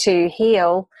trying to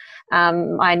heal,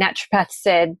 my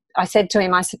naturopath I said to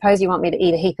him, I suppose you want me to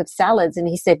eat a heap of salads? And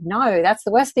he said, no, that's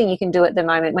the worst thing you can do at the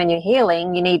moment. When you're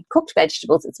healing, you need cooked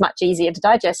vegetables. It's much easier to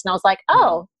digest. And I was like,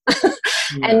 oh.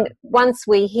 And once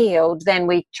we healed, then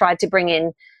we tried to bring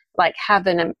in, like, have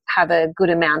a good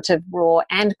amount of raw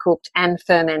and cooked and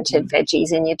fermented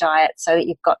veggies in your diet so that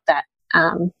you've got that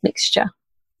mixture.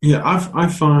 Yeah, I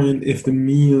find if the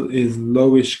meal is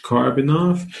lowish carb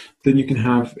enough, then you can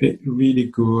have really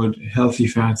good healthy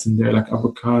fats in there, like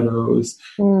avocados,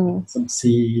 some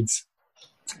seeds,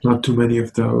 not too many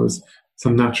of those,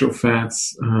 some natural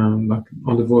fats, like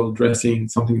olive oil dressing,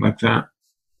 something like that.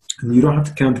 And you don't have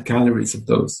to count the calories of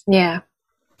those. Yeah.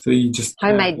 So you just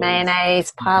homemade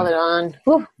mayonnaise, pile it on.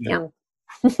 Woo, yum.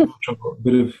 A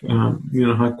bit of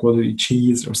high quality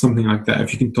cheese or something like that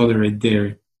if you can tolerate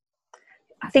dairy.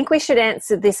 I think we should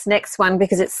answer this next one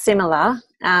because it's similar.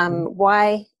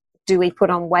 Why do we put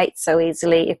on weight so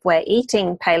easily if we're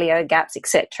eating paleo, GAPS,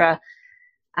 etc.?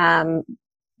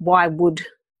 Why would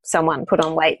someone put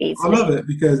on weight easily? I love it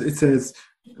because it says,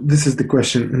 this is the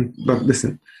question. But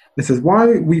listen, it says,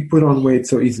 why we put on weight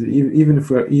so easily, even if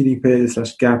we're eating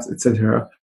paleo / GAPS, etc.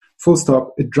 Full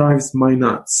stop. It drives my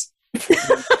nuts.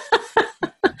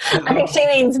 I think she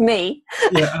means me.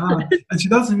 And she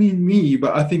doesn't mean me,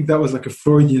 but I think that was like a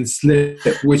Freudian slip,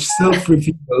 which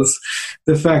self-reveals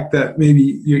the fact that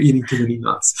maybe you're eating too many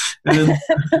nuts. And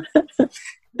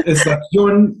it's like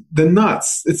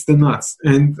it's the nuts.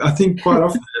 And I think quite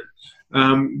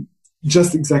often,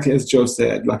 just exactly as Jo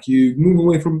said, like you move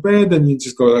away from bread and you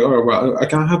just go like, oh, well, I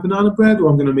can't have banana bread, or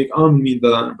I'm going to make almond meal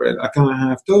banana bread. I can't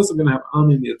have toast, I'm going to have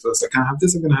almond meal toast. I can't have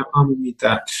this, I'm going to have almond meal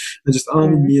that. And just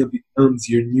almond meal becomes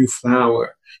your new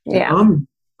flour. Yeah.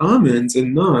 Almonds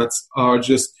and nuts are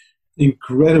just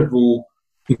incredibly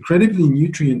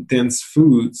nutrient-dense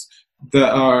foods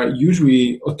that are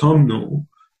usually autumnal.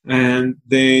 And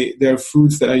they're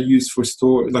foods that are used for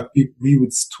store, like we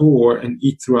would store and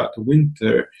eat throughout the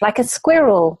winter. Like a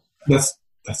squirrel. That's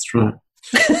right.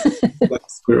 Like a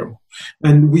squirrel.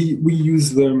 And we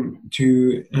use them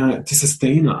to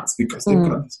sustain us because they've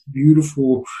got this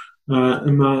beautiful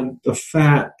amount of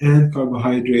fat and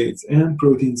carbohydrates and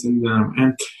proteins in them,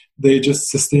 and they just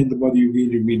sustain the body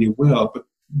really, really well. But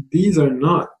these are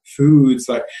not foods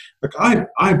like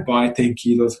I buy 10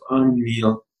 kilos of almond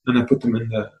meal and I put them in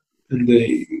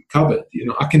the cupboard.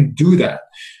 I can do that.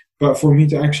 But for me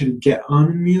to actually get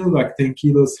almond meal, like 10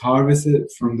 kilos, harvest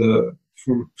it from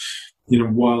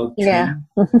wild tree,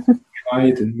 dry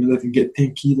it and mill it and get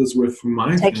 10 kilos worth from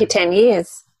my Take you 10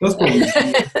 years. That's what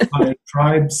my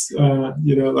tribes,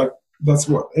 like that's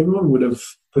what everyone would have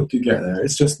put together.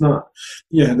 It's just not,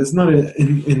 there's not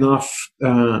enough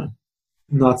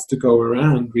nuts to go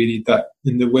around really that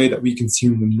in the way that we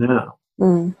consume them now.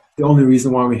 the only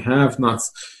reason why we have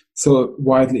nuts so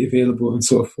widely available and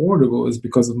so affordable is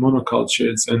because of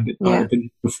monocultures and our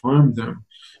ability to farm them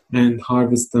and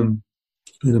harvest them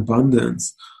in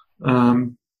abundance.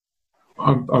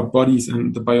 Our bodies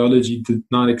and the biology did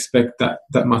not expect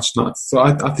that much nuts. So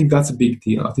I think that's a big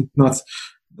deal. I think nuts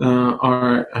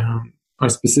are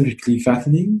specifically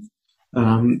fattening.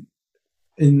 I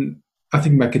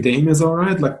think macadamia is all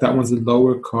right. Like that one's a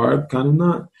lower carb kind of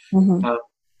nut.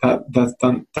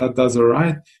 That does all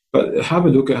right. But have a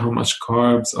look at how much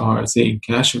carbs are, say, in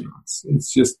cashew nuts.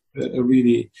 It's just a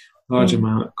really large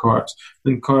amount of carbs.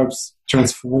 And carbs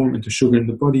transform into sugar in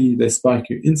the body. They spike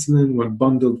your insulin when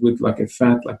bundled with like a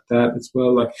fat like that as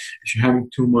well. Like if you're having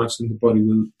too much, then the body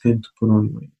will tend to put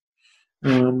on weight.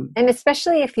 And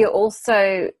especially if you're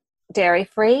also dairy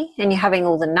free and you're having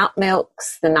all the nut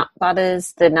milks, the nut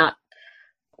butters, the nut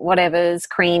whatever's,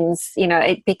 creams,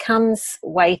 it becomes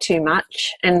way too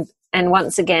much. And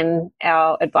once again,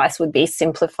 our advice would be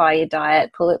simplify your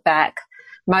diet, pull it back,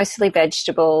 mostly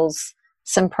vegetables,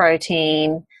 some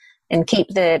protein, and keep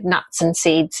the nuts and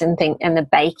seeds and the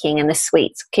baking and the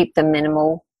sweets, keep them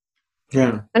minimal.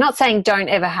 Yeah. I'm not saying don't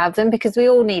ever have them, because we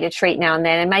all need a treat now and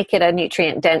then, and make it a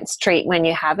nutrient-dense treat when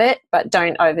you have it, but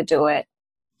don't overdo it.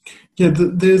 Yeah,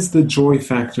 there's the joy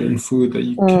factor in food that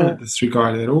you can't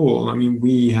disregard at all. I mean,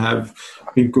 we have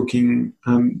been cooking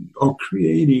or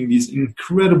creating these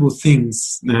incredible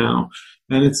things now,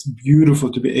 and it's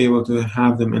beautiful to be able to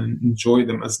have them and enjoy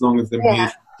them as long as they're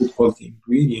made from good quality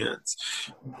ingredients.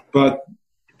 But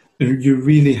you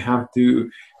really have to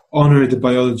honor the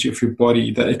biology of your body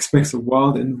that expects a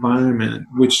wild environment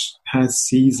which has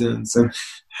seasons and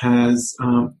has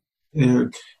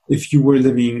if you were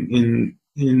living in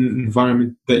an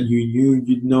environment that you knew,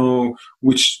 you'd know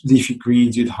which leafy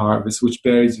greens you'd harvest, which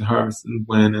berries you'd harvest and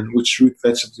when, and which root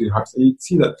vegetables you'd harvest. And you'd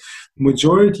see that the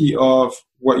majority of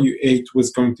what you ate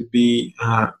was going to be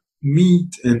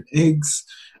meat and eggs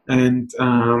and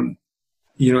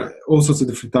all sorts of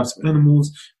different types of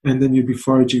animals, and then you'd be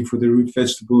foraging for the root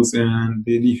vegetables and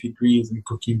the leafy greens and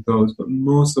cooking those. But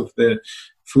most of the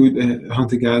food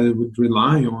hunter-gatherer would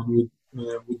rely on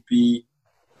would be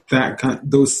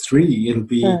those three. It'll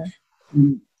be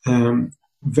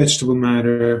vegetable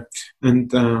matter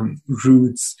and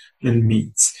roots and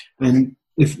meats. And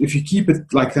if you keep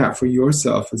it like that for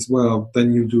yourself as well,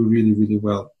 then you do really, really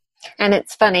well. And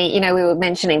it's funny, we were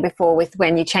mentioning before with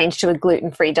when you change to a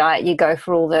gluten-free diet, you go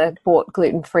for all the bought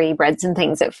gluten-free breads and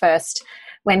things at first.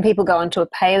 When people go onto a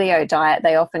paleo diet,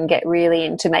 they often get really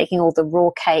into making all the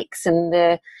raw cakes and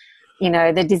the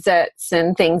desserts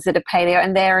and things that are paleo,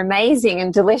 and they're amazing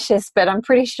and delicious, but I'm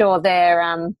pretty sure they're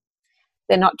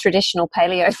not traditional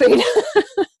paleo food.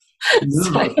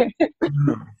 No.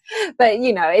 But,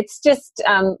 it's just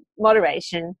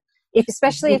moderation.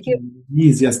 Especially if you...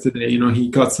 Yesterday, he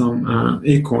got some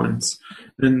acorns,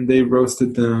 and they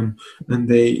roasted them, and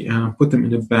they put them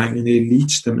in a bag, and they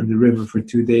leached them in the river for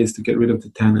 2 days to get rid of the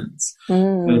tannins.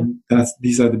 And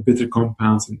these are the bitter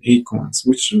compounds in acorns,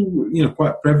 which are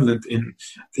quite prevalent in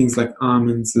things like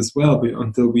almonds as well. But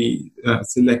until we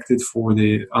selected for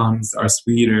the almonds that are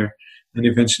sweeter, and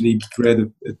eventually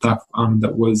bred a type of almond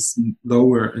that was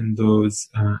lower in those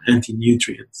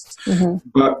anti-nutrients.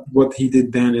 But what he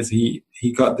did then is he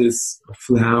got this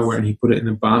flour and he put it in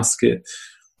a basket,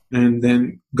 and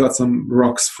then got some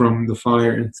rocks from the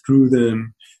fire and threw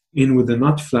them in with the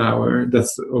nut flour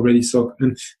that's already soaked.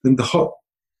 And then the hot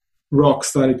rock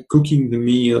started cooking the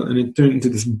meal, and it turned into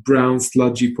this brown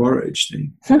sludgy porridge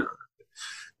thing.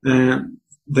 And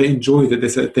they enjoyed it. They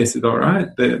said it tasted all right,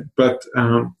 but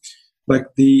like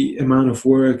the amount of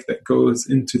work that goes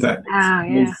into that,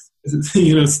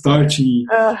 starchy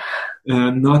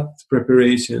nut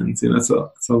preparations, it's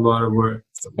a lot of work.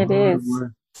 It is.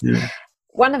 Yeah.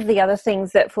 One of the other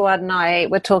things that Fuad and I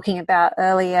were talking about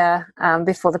earlier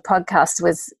before the podcast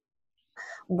was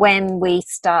when we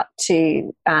start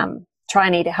to try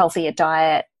and eat a healthier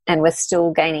diet and we're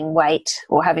still gaining weight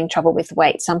or having trouble with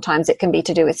weight, sometimes it can be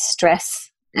to do with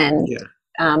stress and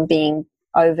being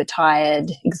overtired,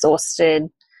 exhausted.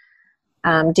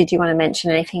 Did you want to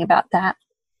mention anything about that?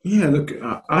 Yeah, look,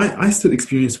 I still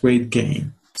experience weight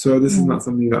gain, so this is not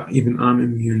something that even I'm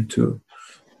immune to.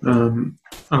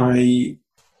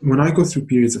 When I go through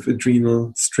periods of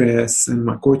adrenal stress and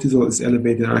my cortisol is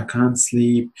elevated, I can't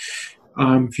sleep,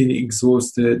 I'm feeling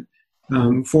exhausted.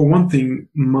 For one thing,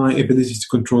 my ability to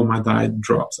control my diet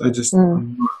drops. I just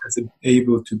am not as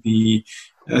able to be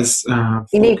as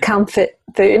you need comfort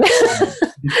food.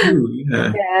 You do,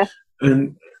 yeah.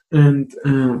 And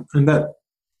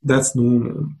that's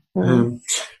normal.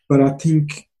 But I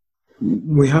think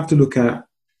we have to look at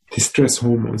stress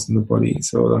hormones in the body.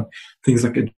 So things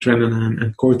like adrenaline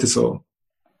and cortisol,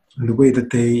 and the way that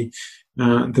they,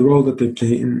 the role that they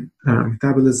play in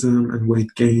metabolism and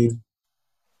weight gain.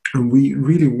 And we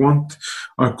really want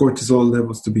our cortisol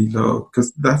levels to be low,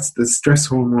 because that's the stress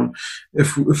hormone.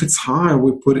 If it's high,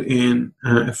 we put in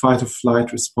a fight or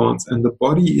flight response, and the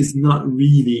body is not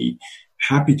really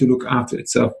happy to look after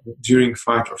itself during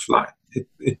fight or flight.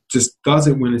 It just does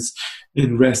it when it's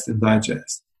in rest and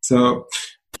digest. So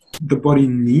the body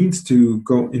needs to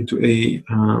go into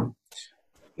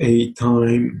a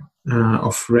time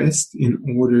of rest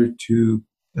in order to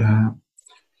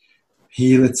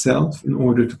heal itself, in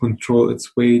order to control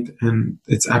its weight and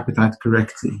its appetite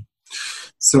correctly.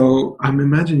 So I'm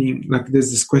imagining, like,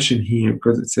 there's this question here,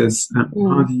 because it says,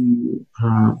 how do you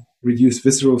reduce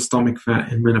visceral stomach fat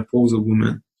in menopausal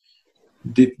women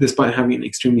despite having an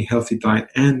extremely healthy diet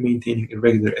and maintaining a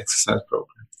regular exercise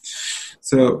program?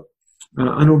 So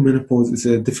I know menopause is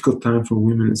a difficult time for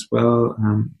women as well.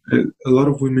 A lot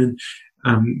of women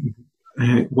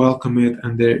welcome it,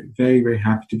 and they're very, very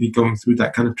happy to be going through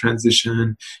that kind of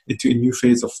transition into a new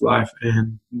phase of life,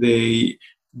 and they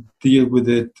deal with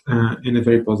it in a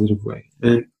very positive way.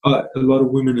 And a lot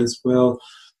of women as well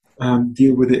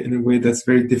deal with it in a way that's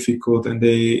very difficult, and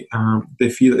they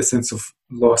feel a sense of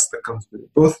loss that comes with it.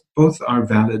 Both are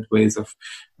valid ways of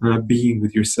being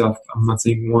with yourself. I'm not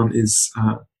saying one is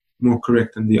more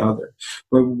correct than the other.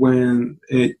 But when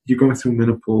you're going through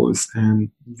menopause and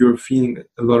you're feeling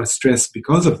a lot of stress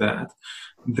because of that,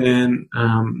 then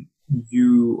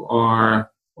you are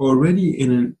already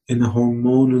in a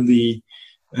hormonally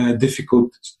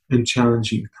difficult and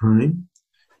challenging time.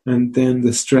 And then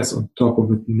the stress on top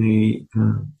of it may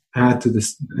add to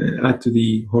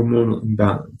the hormonal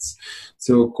imbalance.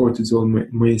 So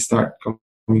cortisol may start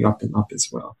coming up and up as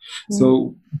well.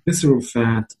 So visceral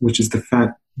fat, which is the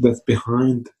fat that's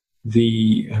behind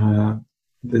the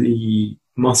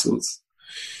muscles,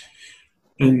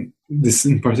 and this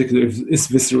in particular is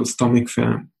visceral stomach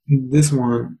fat. This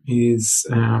one is,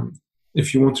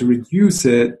 if you want to reduce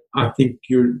it, I think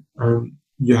you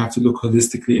have to look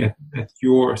holistically at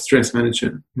your stress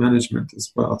management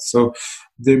as well. So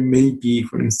there may be,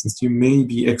 for instance, you may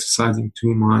be exercising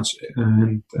too much,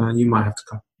 and you might have to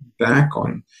cut back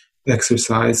on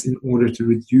exercise in order to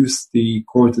reduce the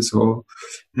cortisol,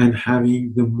 and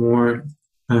having the more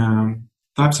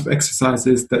types of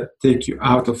exercises that take you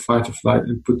out of fight or flight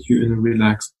and put you in a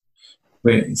relaxed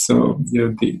way. So,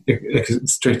 the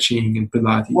stretching and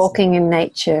Pilates. Walking in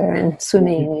nature and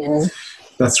swimming. And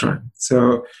that's right.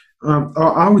 So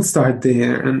I would start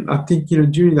there. And I think,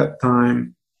 during that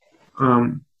time,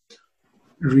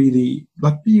 really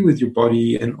be with your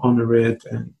body and honor it.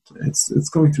 And it's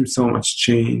going through so much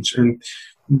change. And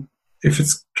if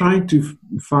it's trying to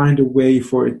find a way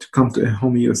for it to come to a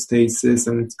homeostasis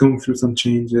and it's going through some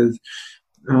changes,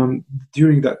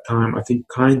 during that time, I think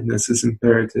kindness is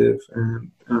imperative,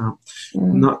 and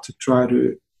not to try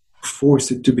to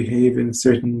force it to behave in a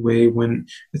certain way when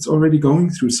it's already going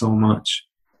through so much.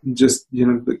 Just,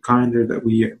 the kinder that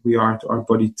we are to our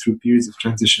body through periods of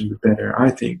transition, the better,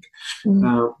 I think.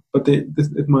 But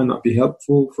it might not be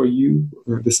helpful for you,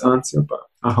 this answer, but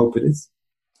I hope it is.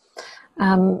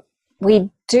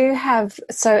 We do have,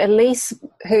 so Elise,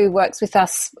 who works with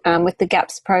us with the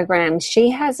GAPS program, she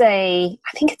has I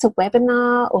think it's a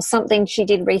webinar or something she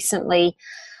did recently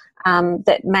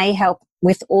that may help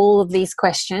with all of these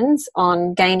questions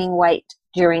on gaining weight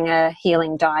during a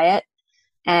healing diet,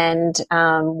 and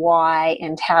why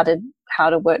and how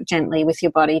to work gently with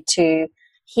your body to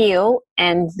heal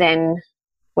and then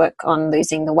work on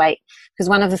losing the weight. Because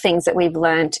one of the things that we've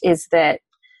learned is that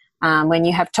when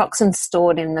you have toxins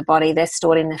stored in the body, they're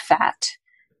stored in the fat,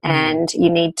 and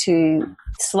you need to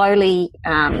slowly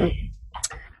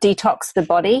detox the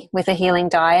body with a healing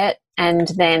diet, and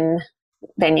then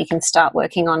you can start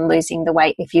working on losing the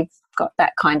weight if you've got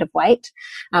that kind of weight.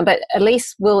 But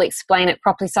Elise will explain it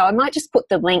properly. So I might just put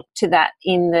the link to that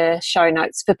in the show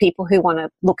notes for people who want to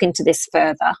look into this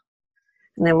further.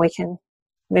 And then we can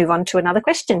move on to another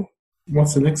question.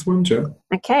 What's the next one, Jo?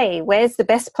 Okay, where's the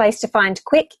best place to find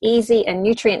quick, easy, and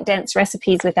nutrient-dense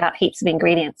recipes without heaps of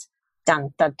ingredients?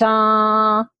 Dun, dun,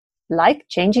 dun.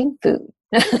 Life-changing food.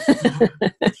 That's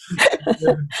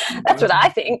what I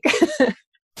think.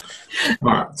 All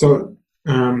right, so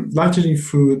Life-Changing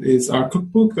Food is our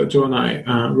cookbook that Jo and I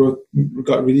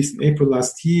got released in April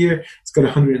last year. It's got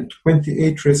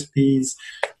 128 recipes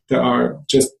that are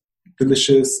just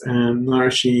delicious and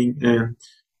nourishing, and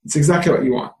it's exactly what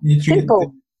you want.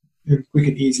 Simple. And quick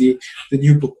and easy. The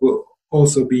new book will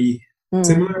also be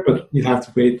similar, but you'll have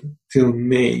to wait till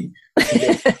May.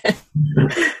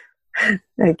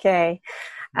 Okay.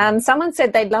 Someone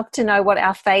said they'd love to know what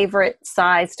our favourite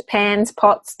sized pans,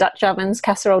 pots, Dutch ovens,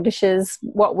 casserole dishes,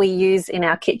 what we use in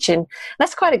our kitchen.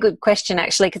 That's quite a good question,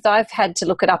 actually, because I've had to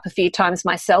look it up a few times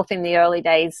myself in the early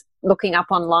days, looking up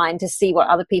online to see what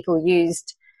other people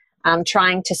used,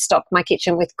 trying to stock my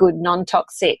kitchen with good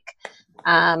non-toxic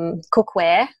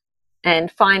cookware,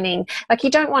 and finding, like, you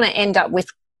don't want to end up with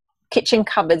kitchen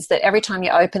cupboards that every time you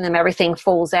open them everything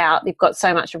falls out. You've got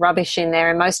so much rubbish in there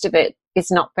and most of it is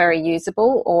not very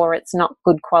usable or it's not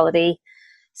good quality.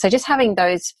 So just having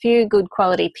those few good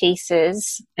quality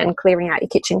pieces and clearing out your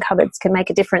kitchen cupboards can make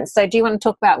a difference. So do you want to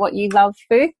talk about what you love,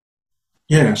 Foo?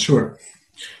 Yeah, sure.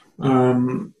 I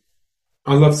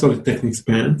love Solid Techniques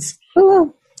pans.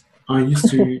 Ooh. I used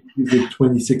to use a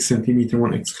 26 centimeter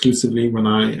one exclusively when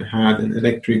I had an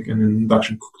electric and an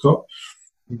induction cooktop.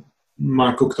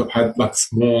 My cooktop had like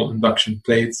small induction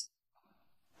plates.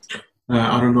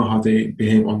 I don't know how they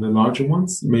behave on the larger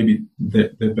ones. Maybe they're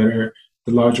better.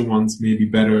 The larger ones may be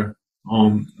better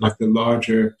on like the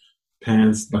larger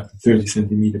pans, like the 30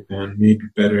 centimeter pan, may be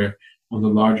better on the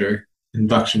larger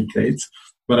induction plates.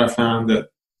 But I found that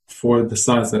for the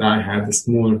size that I had, the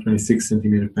smaller 26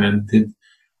 centimeter pan did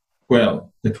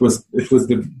well. It was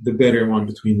the better one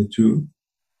between the two.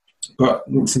 But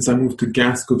since I moved to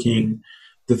gas cooking,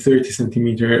 the 30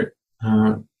 centimeter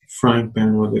frying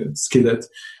pan or the skillet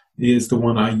is the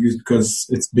one I use because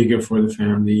it's bigger for the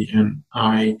family, and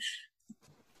I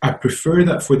prefer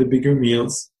that for the bigger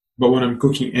meals. But when I'm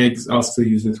cooking eggs, I'll still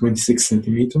use the 26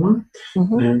 centimeter one.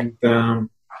 Mm-hmm.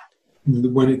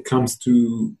 And when it comes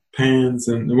to pans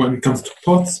and when it comes to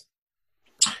pots,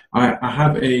 I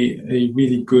have a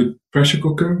really good pressure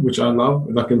cooker, which I love,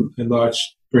 like a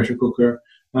large pressure cooker.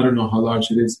 I don't know how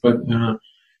large it is, but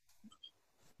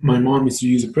my mom used to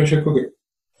use a pressure cooker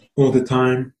all the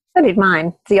time. So did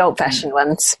mine, the old-fashioned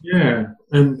ones. Yeah,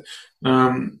 and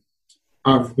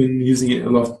I've been using it a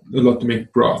lot to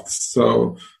make broths.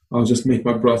 So I'll just make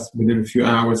my broths within a few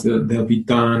hours. They'll be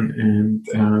done, and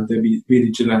they'll be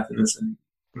really gelatinous and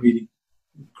really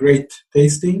great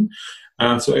tasting.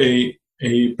 So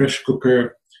a pressure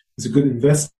cooker is a good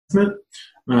investment.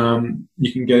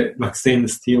 You can get like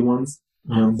stainless steel ones.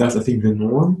 That's, I think, the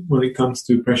norm when it comes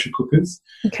to pressure cookers.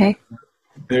 Okay.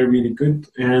 They're really good.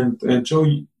 And Jo,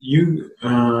 you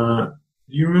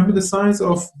remember the size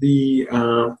of the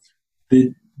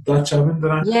Dutch oven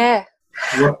that I had? Yeah.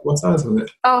 What size was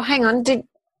it? Oh, hang on.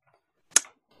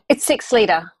 It's 6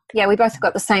 litre. Yeah, we both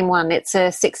got the same one. It's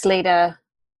a 6 litre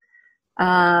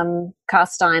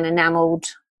cast iron enamelled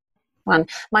one.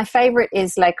 My favourite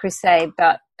is Le Creuset,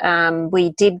 but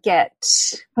we did get,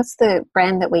 what's the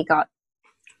brand that we got?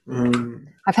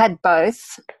 I've had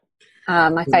both.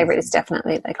 My favourite is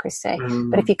definitely Le Creuset.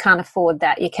 But if you can't afford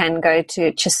that, you can go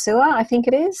to Chasseur, I think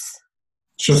it is.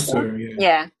 Chasseur,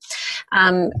 yeah.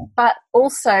 But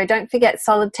also, don't forget,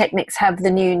 Solid Techniques have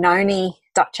the new Noni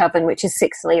Dutch oven, which is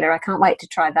 6 litre. I can't wait to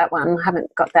try that one. I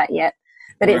haven't got that yet.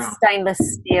 But It's stainless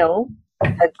steel,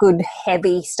 a good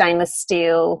heavy stainless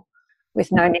steel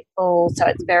with no nipple, so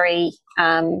it's very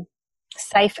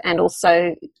safe and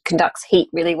also conducts heat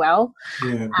really well.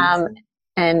 Yeah,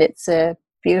 and it's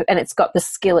it's got the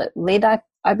skillet lid,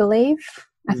 I believe,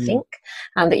 I think,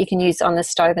 that you can use on the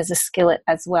stove as a skillet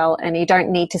as well. And you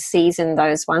don't need to season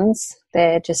those ones.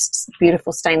 They're just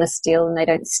beautiful stainless steel and they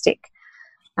don't stick.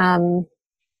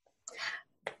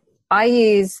 I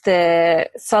use the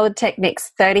Solid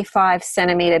Techniques 35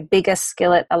 centimetre bigger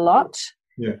skillet a lot.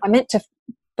 Yeah. I meant to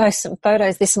post some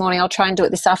photos this morning. I'll try and do it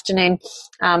this afternoon.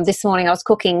 This morning I was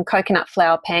cooking coconut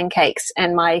flour pancakes,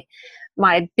 and my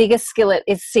biggest skillet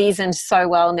is seasoned so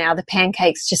well now. The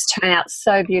pancakes just turn out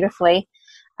so beautifully.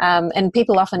 And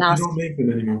people often ask, they don't make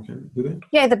them anymore, do they?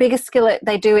 Yeah, the biggest skillet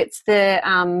they do. It's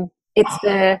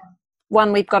the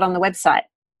one we've got on the website.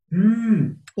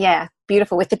 Yeah,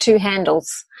 beautiful with the 2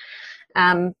 handles.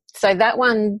 So that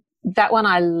one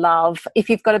I love. If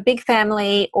you've got a big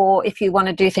family, or if you want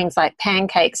to do things like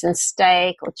pancakes and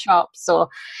steak or chops, or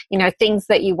things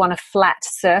that you want a flat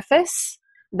surface,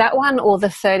 that one or the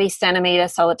 30 centimeter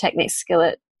Solid Techniques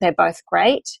skillet, they're both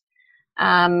great.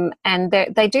 And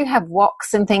they do have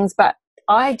woks and things, but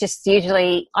I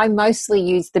mostly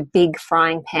use the big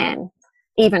frying pan.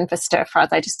 Even for stir fries,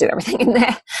 I just do everything in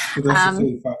there. So that's a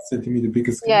 35 centimeter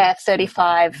bigger skillet? Yeah,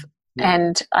 35. Yeah.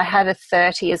 And I had a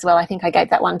 30 as well. I think I gave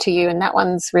that one to you, and that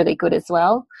one's really good as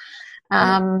well.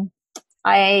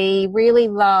 I really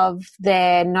love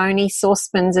their noni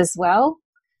saucepans as well.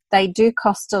 They do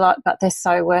cost a lot, but they're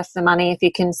so worth the money if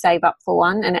you can save up for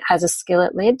one, and it has a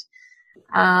skillet lid.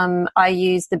 I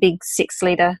use the big 6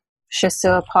 litre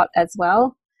Chasseur pot as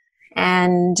well.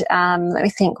 And let me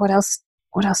think, what else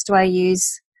what else do I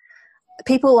use?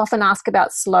 People often ask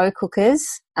about slow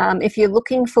cookers. If you're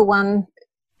looking for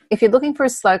a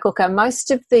slow cooker,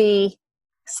 most of the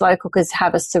slow cookers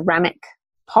have a ceramic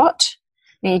pot.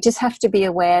 And you just have to be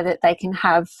aware that they can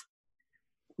have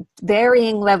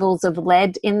varying levels of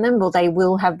lead in them, or they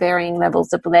will have varying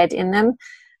levels of lead in them.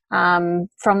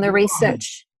 From the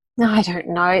research, no, I don't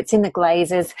know, it's in the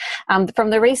glazes. From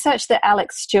the research that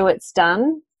Alex Stewart's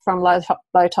done from Low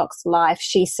Tox Life,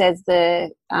 she says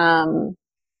the, what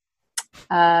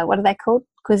are they called?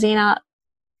 Cuisine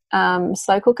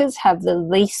slow cookers have the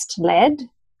least lead.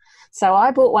 So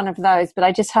I bought one of those, but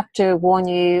I just have to warn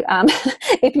you,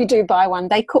 if you do buy one,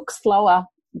 they cook slower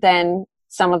than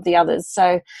some of the others.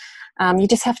 So you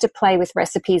just have to play with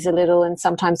recipes a little and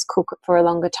sometimes cook it for a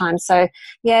longer time. So,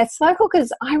 yeah, slow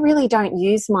cookers, I really don't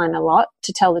use mine a lot,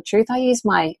 to tell the truth. I use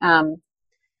my,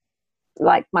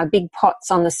 like my big pots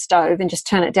on the stove and just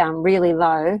turn it down really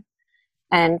low.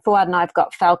 And Fuad and I've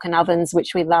got Falcon ovens,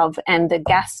 which we love, and the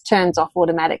gas turns off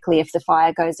automatically if the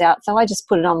fire goes out. So I just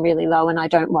put it on really low and I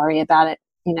don't worry about it,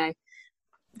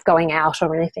 going out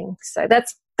or anything. So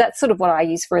that's sort of what I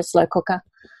use for a slow cooker.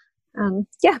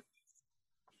 Yeah.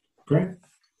 Great.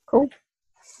 Cool.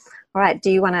 All right.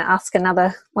 Do you want to ask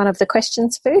another one of the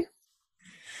questions, Foo?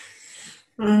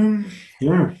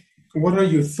 Yeah. What are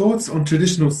your thoughts on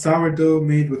traditional sourdough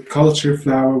made with culture,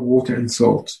 flour, water, and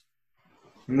salt?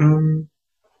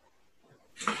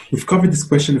 We've covered this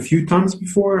question a few times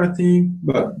before, I think,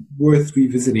 but worth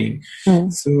revisiting.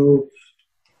 So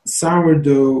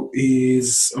sourdough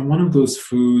is one of those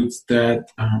foods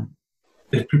that,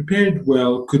 if prepared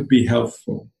well, could be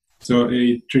healthful. So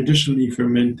a traditionally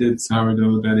fermented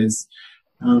sourdough that is,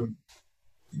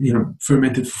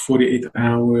 fermented for 48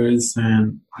 hours,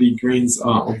 and the grains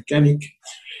are organic,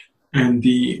 and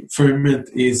the ferment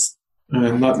is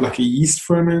not like a yeast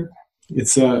ferment.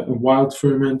 It's a wild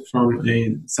ferment from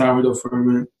a sourdough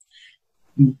ferment,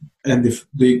 and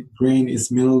the grain is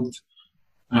milled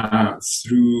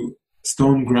through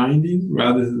stone grinding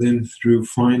rather than through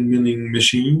fine milling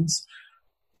machines.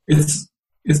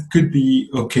 It could be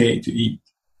okay to eat.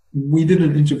 We did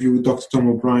an interview with Dr. Tom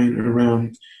O'Brien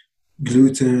around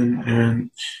gluten,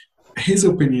 and his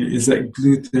opinion is that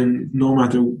gluten, no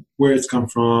matter where it's come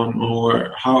from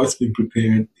or how it's been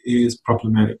prepared, is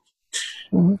problematic.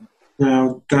 Mm-hmm.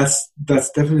 Now, that's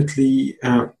definitely,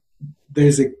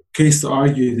 there's a case to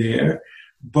argue there,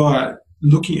 but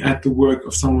looking at the work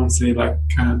of someone, say, like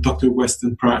Dr.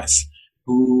 Weston Price,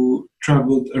 who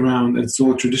traveled around and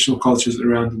saw traditional cultures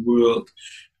around the world,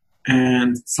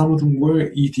 and some of them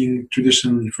were eating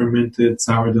traditionally fermented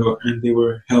sourdough, and they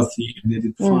were healthy and they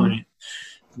did fine.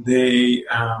 They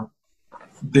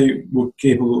were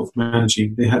capable of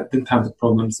managing. They didn't have the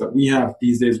problems that we have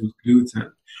these days with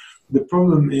gluten. The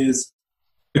problem is,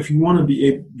 if you want to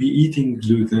be eating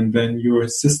gluten, then your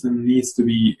system needs to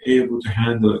be able to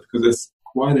handle it, because it's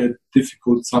quite a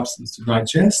difficult substance to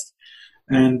digest.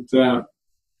 And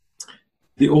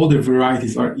the older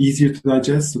varieties are easier to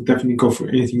digest, so definitely go for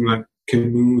anything like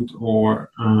kamut or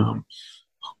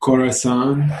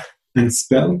khorasan and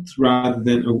spelt, rather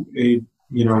than a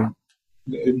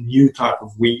new type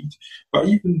of wheat. But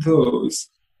even those,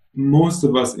 most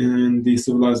of us in the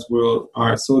civilized world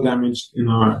are so damaged in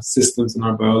our systems and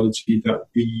our biology that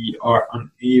we are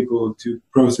unable to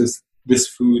process this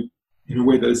food in a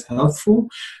way that is healthful,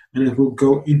 and it will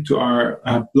go into our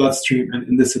bloodstream and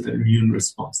elicit an immune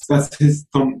response. That's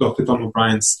Dr. Tom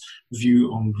O'Brien's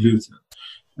view on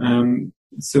gluten.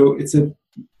 So it's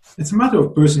a matter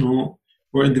of personal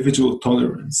or individual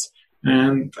tolerance,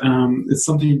 and it's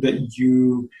something that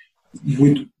you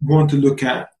would want to look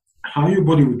at how your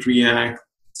body would react,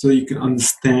 so you can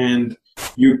understand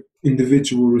your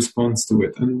individual response to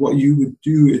it. And what you would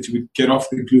do is you would get off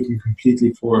the gluten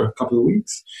completely for a couple of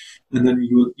weeks, and then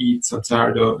you will eat some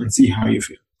sourdough and see how you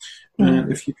feel.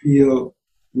 And if you feel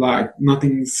like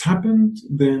nothing's happened,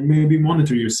 then maybe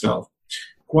monitor yourself.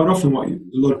 Quite often, a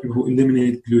lot of people who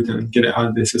eliminate gluten and get it out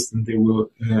of their system, they will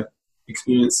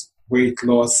experience weight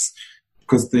loss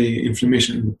because the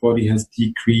inflammation in the body has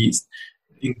decreased.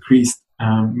 Increased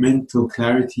mental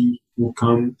clarity will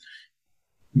come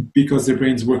because their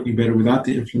brain's working better without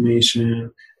the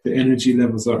inflammation. The energy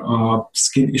levels are up.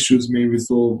 Skin issues may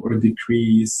resolve or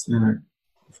decrease.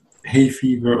 Hay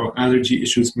fever or allergy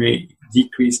issues may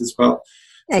decrease as well.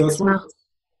 Eczema.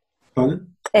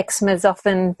 Pardon? Eczema is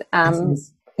often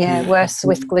worse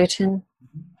with gluten.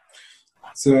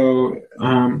 So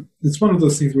it's one of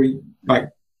those things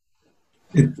where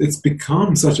it's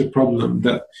become such a problem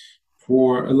that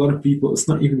for a lot of people, it's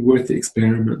not even worth the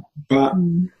experiment. But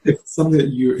if it's something that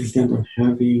you're intent on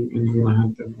having and you want to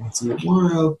have them once in a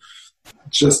while,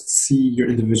 just see your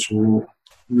individual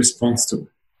response to it.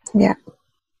 Yeah.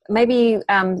 Maybe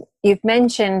you've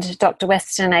mentioned Dr.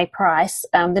 Weston A. Price.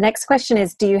 The next question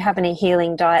is, do you have any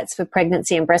healing diets for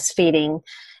pregnancy and breastfeeding?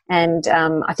 And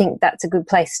I think that's a good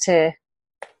place to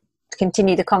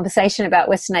continue the conversation about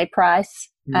Weston A. Price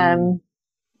and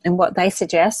what they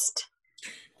suggest.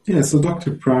 Yeah, so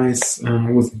Dr. Price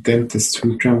was a dentist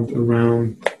who traveled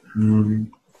around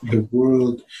the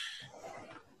world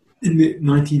in the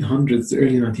 1900s, the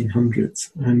early 1900s,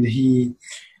 and he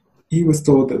was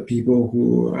told that people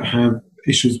who have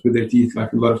issues with their teeth,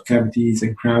 like a lot of cavities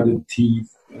and crowded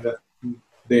teeth, that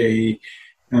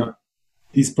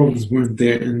these problems weren't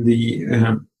there in the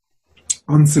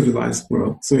uncivilized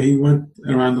world. So he went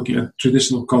around looking at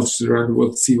traditional cultures around the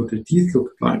world to see what their teeth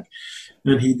looked like,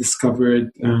 and he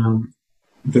discovered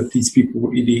that these people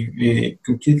were eating a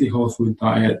completely whole food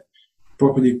diet,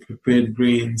 properly prepared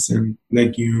grains and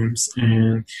legumes,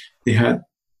 and they had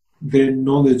their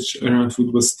knowledge around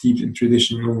food was steeped in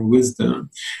traditional wisdom,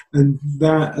 and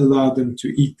that allowed them to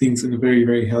eat things in a very,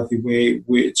 very healthy way,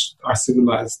 which our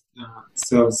civilized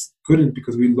selves couldn't,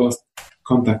 because we lost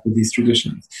contact with these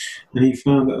traditions. And he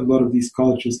found that a lot of these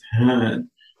cultures had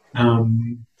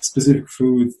specific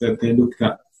foods that they looked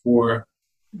at for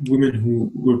women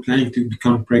who were planning to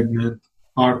become pregnant,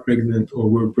 are pregnant, or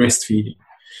were breastfeeding.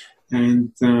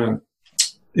 And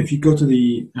if you go to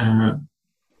the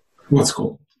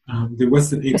the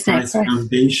Weston A. Price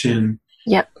Foundation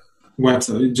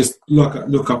website, just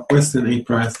look up Weston A.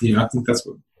 Price here. I think that's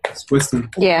what it's Weston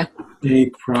A.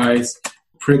 Price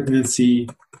pregnancy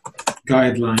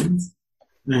guidelines,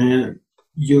 and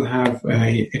you'll have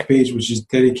a page which is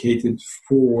dedicated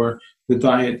for the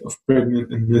diet of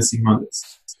pregnant and nursing mothers.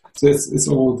 So it's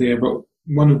all there. But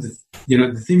one of the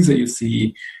the things that you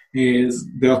see is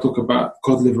they'll talk about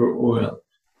cod liver oil,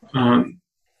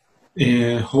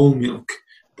 whole milk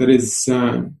that is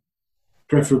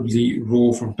preferably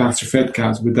raw from pasture-fed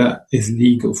cows, but that is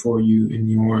legal for you in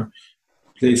your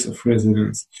place of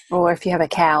residence. Or if you have a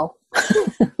cow.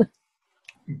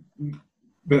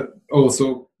 But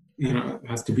also, it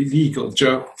has to be legal,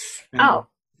 Jo.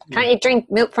 Can't you drink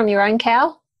milk from your own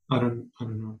cow? I don't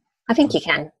know. I think you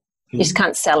can. You just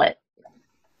can't sell it.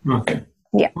 Okay.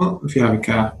 Yeah. Well, if you have a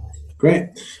cow,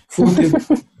 great. 4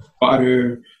 tablespoons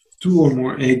butter, 2 or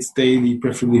more eggs daily,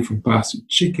 preferably from pastured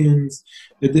chickens.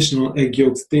 Additional egg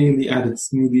yolks daily, added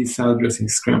smoothies, salad dressing,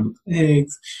 scrambled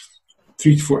eggs.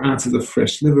 3 to 4 ounces of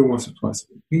fresh liver once or twice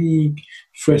a week.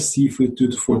 Fresh seafood 2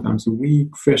 to 4 times a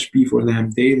week. Fresh beef or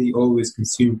lamb daily, always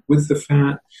consumed with the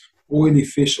fat. Oily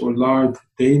fish or lard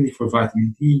daily for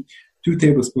vitamin D. 2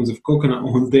 tablespoons of coconut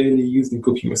oil daily, used in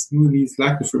cooking or smoothies.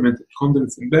 Lacto-fermented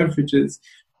condiments and beverages.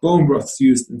 Bone broths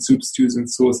used in soups, stews, and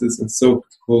sauces, and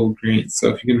soaked whole grains. So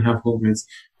if you're going to have whole grains,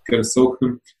 you've got to soak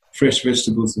them. Fresh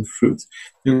vegetables and fruits.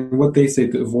 And what they say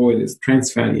to avoid is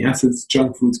trans fatty acids,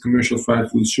 junk foods, commercial fried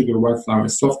foods, sugar, white flour,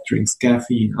 soft drinks,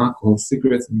 caffeine, alcohol,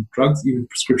 cigarettes, and drugs, even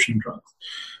prescription drugs.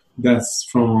 That's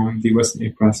from the Weston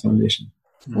A. Price Foundation.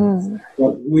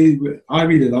 But I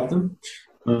really love them.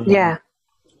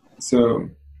 So,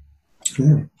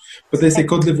 yeah. But they say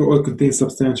cod liver oil contains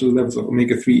substantial levels of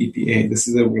omega-3 EPA. This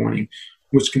is a warning,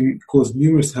 which can cause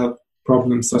numerous health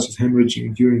problems such as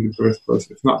hemorrhaging during the birth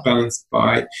process, if not balanced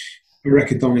by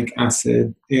arachidonic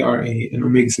acid, ARA, and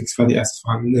omega-6 fatty acids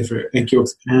found in liver, egg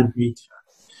yolks, and meat fat.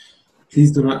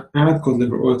 Please do not add cod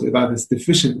liver oil to a diet that is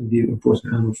deficient in these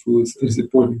important animal foods. It is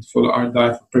important to follow our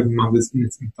diet for pregnant mothers in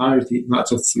its entirety, not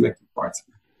just selected parts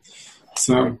of it.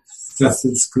 So that's the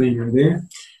disclaimer there.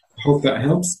 I hope that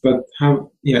helps, but have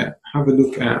a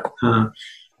look at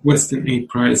Weston A.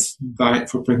 Price diet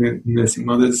for pregnant and nursing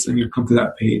mothers, and you'll come to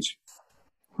that page.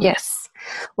 Yes.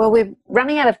 Well, we're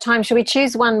running out of time. Should we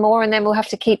choose one more, and then we'll have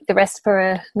to keep the rest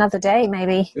for another day,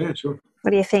 maybe? Yeah, sure.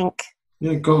 What do you think?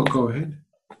 Yeah, go ahead.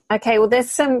 Okay. Well,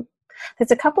 there's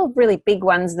a couple of really big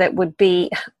ones that would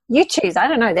be. You choose. I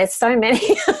don't know. There's so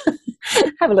many.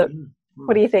 Have a look.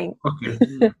 What do you think?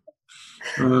 Okay.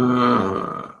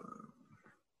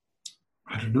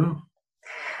 I don't know.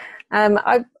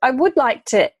 I would like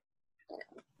to.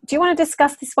 Do you want to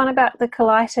discuss this one about the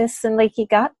colitis and leaky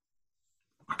gut?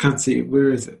 I can't see it. Where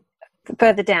is it?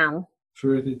 Further down.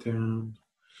 Further down.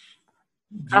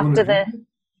 After the.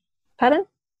 Pardon?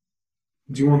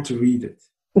 Do you want to read it?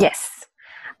 Yes.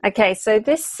 Okay, so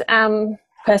this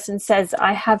person says,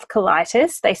 I have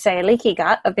colitis. They say a leaky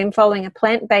gut. I've been following a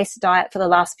plant-based diet for the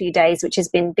last few days, which has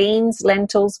been beans,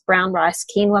 lentils, brown rice,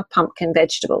 quinoa, pumpkin,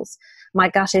 vegetables. My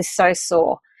gut is so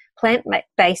sore.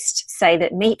 Plant-based say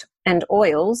that meat and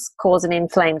oils cause an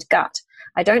inflamed gut.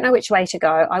 I don't know which way to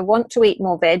go. I want to eat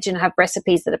more veg and have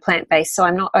recipes that are plant-based, so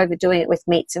I'm not overdoing it with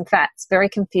meats and fats. Very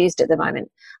confused at the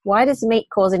moment. Why does meat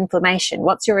cause inflammation?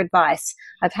 What's your advice?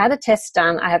 I've had a test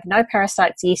done. I have no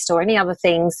parasites, yeast, or any other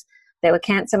things. There were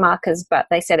cancer markers, but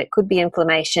they said it could be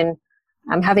inflammation.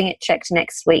 I'm having it checked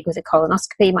next week with a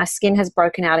colonoscopy. My skin has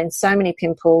broken out in so many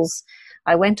pimples.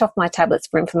 I went off my tablets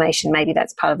for inflammation. Maybe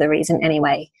that's part of the reason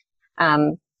anyway.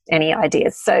 Any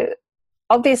ideas? So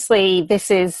obviously this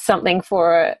is something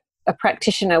for a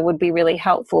practitioner would be really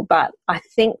helpful, but I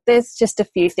think there's just a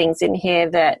few things in here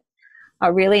that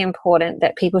are really important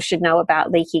that people should know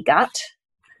about leaky gut.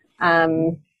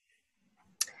 So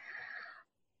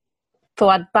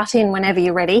I'd butt in whenever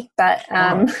you're ready, but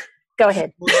go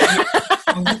ahead.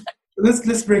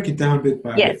 Let's break it down bit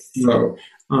by yes. bit. So,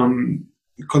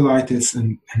 colitis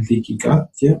and leaky gut,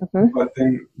 yeah. Mm-hmm. But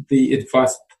then the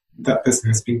advice that person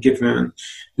has been given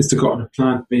is to go on a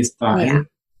plant-based diet,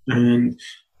 and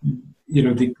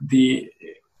the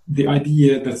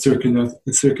idea that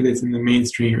circulates in the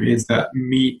mainstream is that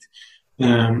meat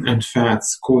and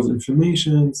fats cause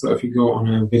inflammation. So if you go on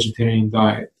a vegetarian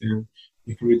diet, then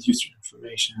you can reduce your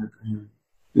inflammation and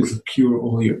it will cure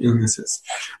all your illnesses.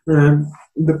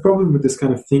 The problem with this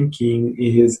kind of thinking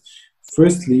is,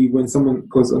 firstly, when someone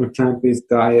goes on a plant-based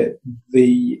diet,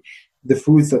 the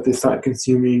foods that they start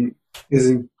consuming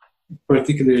isn't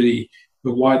particularly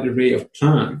a wide array of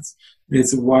plants.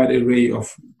 It's a wide array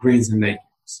of grains and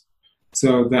legumes.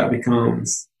 So that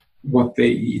becomes what they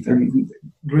eat. And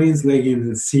grains, legumes,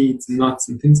 and seeds, nuts,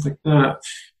 and things like that,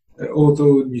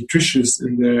 although nutritious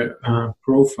in their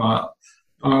profile,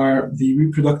 are the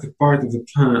reproductive part of the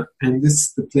plant, and this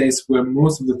is the place where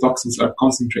most of the toxins are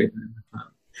concentrated in the plant.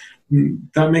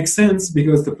 That makes sense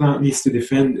because the plant needs to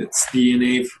defend its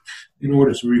DNA in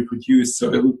order to reproduce,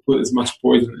 so it will put as much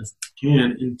poison as it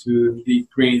can into the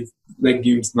grains,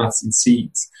 legumes, nuts, and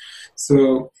seeds.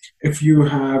 So if you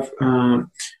have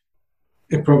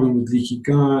a problem with leaky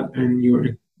gut and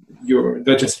your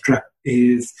digestive tract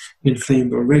is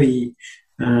inflamed already,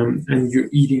 and you're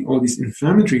eating all these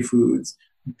inflammatory foods,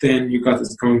 then your gut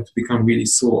is going to become really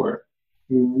sore,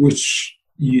 which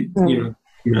the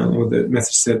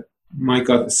message said, my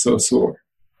gut is so sore.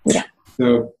 Yeah.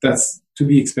 So that's to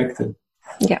be expected.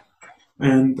 Yeah.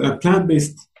 And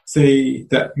plant-based say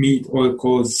that meat, oil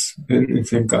cause an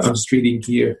inflamed gut. I'm just reading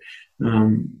here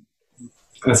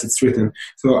as it's written.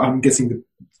 So I'm guessing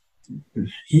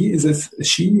he is a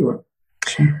she or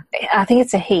she? I think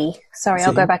it's a he. Sorry,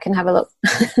 I'll go back and have a look.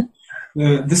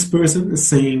 This person is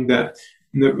saying that,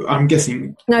 I'm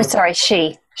guessing. No, sorry,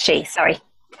 she, sorry.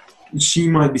 She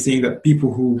might be saying that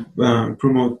people who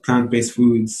promote plant-based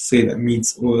foods say that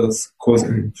meats, oils cause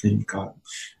an inflamed gut.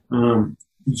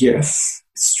 Yes,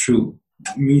 it's true.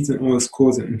 Meats and oils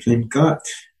cause an inflamed gut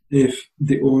if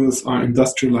the oils are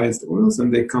industrialized oils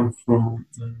and they come from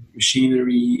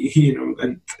machinery,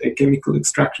 and chemical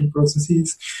extraction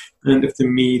processes, and if the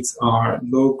meats are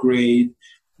low grade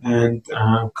and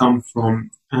come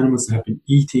from animals that have been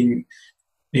eating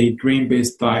a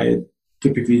grain-based diet,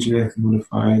 typically genetically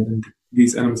modified, and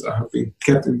these animals have been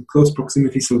kept in close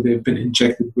proximity, so they've been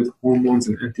injected with hormones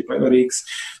and antibiotics,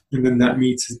 and then that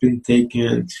meat has been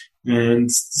taken and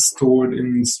stored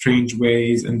in strange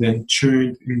ways and then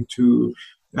churned into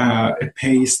a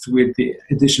paste with the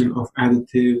addition of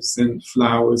additives and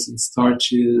flours and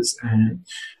starches and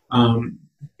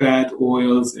bad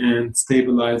oils and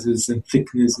stabilizers and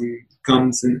thickness and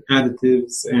gums and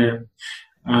additives and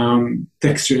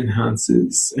texture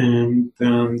enhancers and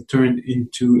turned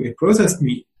into a processed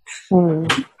meat.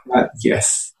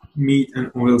 Yes, meat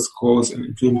and oils cause an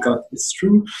inflamed gut. It's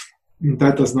true.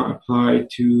 That does not apply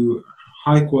to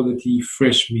high quality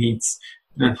fresh meats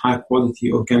and high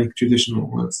quality organic traditional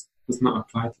oils. It does not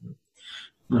apply to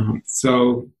them.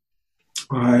 So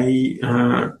I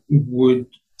would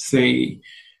say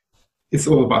it's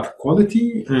all about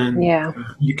quality, and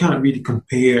you can't really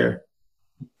compare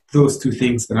those two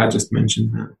things that I just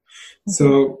mentioned now.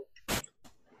 So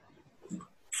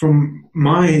from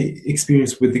my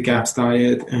experience with the GAPS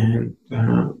diet and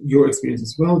your experience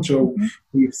as well, Jo,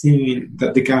 we've seen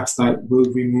that the GAPS diet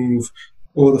will remove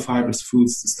all the fibrous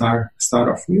foods to start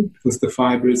off with, because the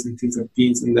fibers and things like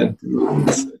beans and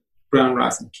lentils, brown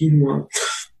rice and quinoa,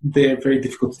 they're very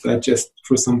difficult to digest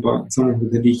for someone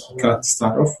with a leaky gut to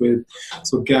start off with.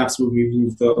 So GAPS will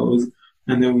remove those,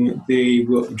 and then they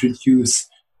will introduce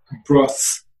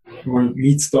broths or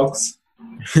meat stocks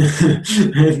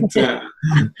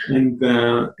and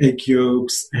egg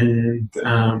yolks and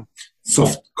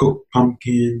soft cooked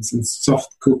pumpkins and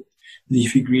soft cooked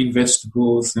leafy green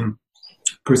vegetables and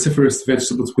cruciferous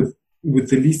vegetables with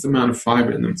the least amount of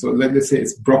fiber in them. So let's say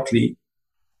it's broccoli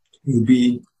you'll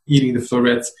be eating the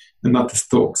florets and not the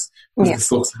stalks, because the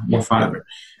stalks have more fiber.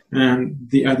 And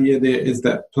the idea there is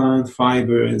that plant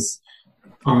fibers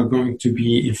are going to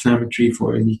be inflammatory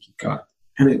for a leaky gut,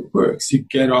 and it works. You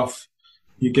get off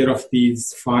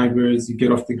these fibers, you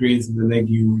get off the grains and the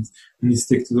legumes, and you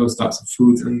stick to those types of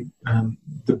foods, and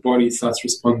the body starts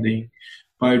responding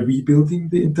by rebuilding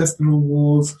the intestinal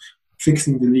walls,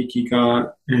 fixing the leaky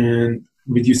gut, and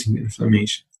reducing the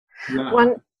inflammation.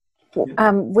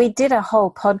 We did a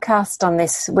whole podcast on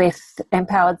this with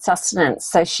Empowered Sustenance.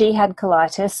 So she had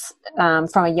colitis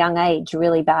from a young age,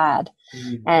 really bad,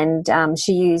 and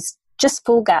she used just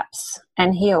full gaps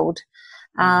and healed,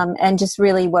 and just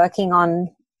really working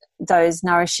on those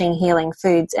nourishing, healing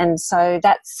foods. And so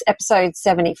that's episode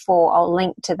 74. I'll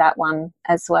link to that one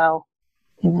as well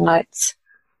in the notes.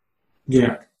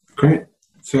 Yeah, great.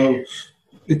 So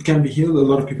it can be healed. A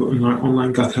lot of people in our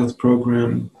online gut health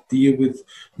program deal with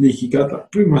leaky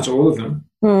gut. Pretty much all of them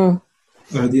are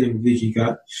dealing with leaky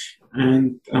gut.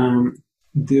 And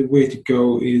the way to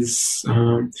go is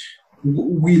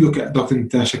we look at Dr.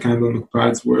 Natasha Campbell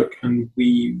McBride's work, and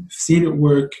we've seen it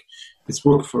work. It's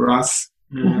worked for us,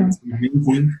 and it's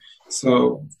amazing.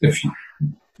 So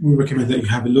we recommend that you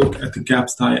have a look at the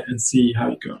GAPS diet and see how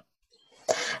you go.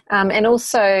 And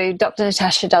also, Dr.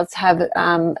 Natasha does have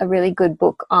a really good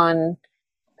book on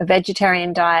a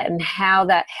vegetarian diet and how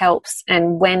that helps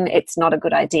and when it's not a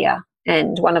good idea.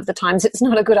 And one of the times it's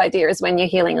not a good idea is when you're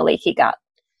healing a leaky gut.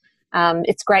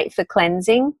 It's great for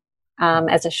cleansing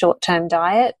as a short-term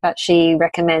diet, but she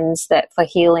recommends that for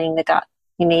healing the gut,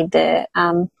 you need the,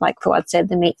 like Fuad said,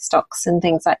 the meat stocks and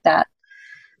things like that.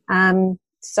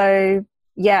 So,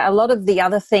 yeah, a lot of the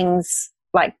other things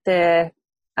like the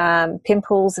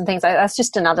pimples and things like that's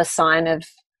just another sign of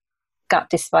gut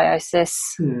dysbiosis.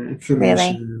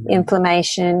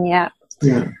 Inflammation. Yeah.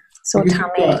 Sore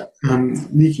tummy,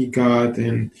 leaky gut,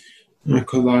 and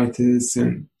colitis,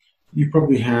 and you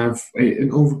probably have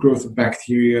an overgrowth of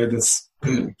bacteria that's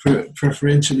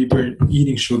preferentially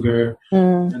eating sugar,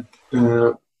 and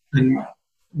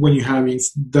when you're having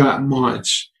that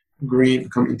much grain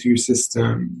come into your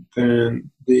system, then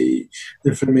the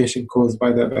inflammation caused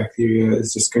by that bacteria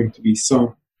is just going to be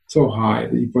so high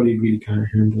that your body really can't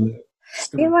handle it.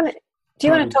 Do you want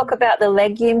to talk about the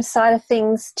legume side of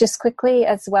things just quickly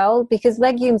as well? Because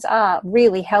legumes are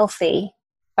really healthy,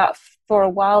 but for a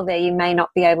while there you may not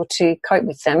be able to cope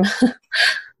with them.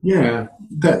 Yeah,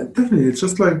 definitely. It's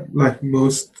just like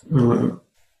most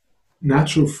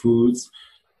natural foods.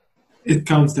 It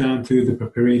comes down to the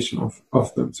preparation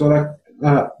of them. So like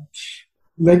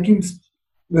legumes,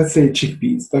 let's say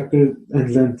chickpeas,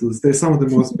 and lentils, they're some of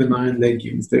the most benign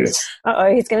legumes there.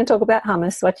 Uh-oh, he's going to talk about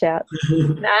hummus. Watch out.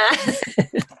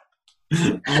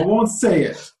 I won't say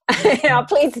it. Oh,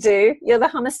 please do. You're the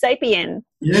hummus sapien.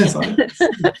 Yes.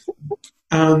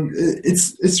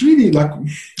 It's really like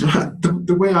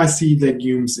the way I see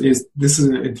legumes is this is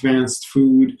an advanced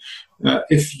food.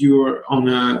 If you're on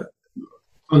a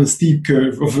steep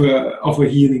curve of a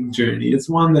healing journey, it's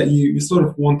one that you sort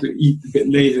of want to eat a bit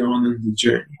later on in the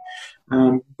journey.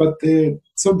 But they're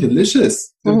so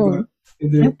delicious.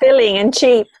 They're filling and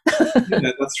cheap.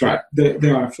 Yeah, that's right.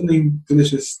 They are filling,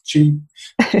 delicious, cheap.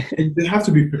 And they have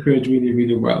to be prepared really,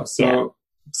 really well. So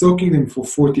soaking them for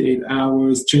 48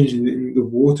 hours, changing it in the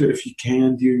water if you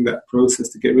can during that process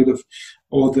to get rid of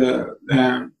all the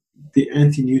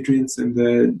anti-nutrients and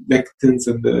the lectins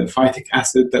and the phytic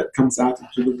acid that comes out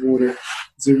into the water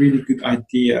is a really good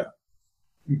idea.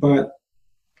 But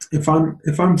if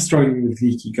I'm struggling with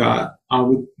leaky gut, I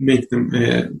would make them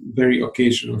a very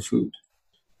occasional food.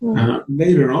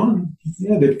 Later on,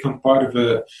 they become part of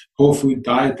a whole food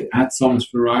diet. They add so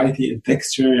much variety and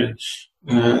texture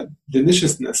and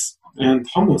deliciousness and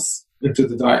hummus into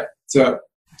the diet. So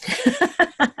it's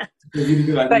a really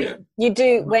good idea. But you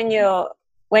do when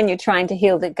you're trying to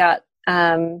heal the gut,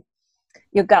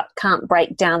 your gut can't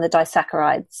break down the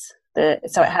disaccharides.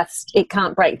 It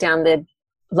can't break down the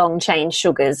long chain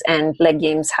sugars, and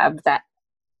legumes have that.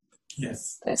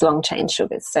 Yes, those long chain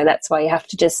sugars. So that's why you have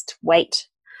to just wait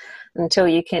until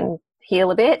you can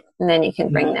heal a bit, and then you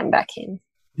can bring them back in.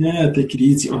 Yeah, take it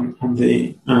easy on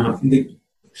the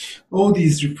all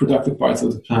these reproductive parts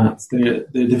of the plants. They're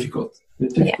difficult. They're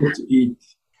difficult to eat.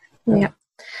 Yeah.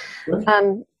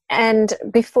 And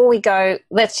before we go,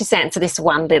 let's just answer this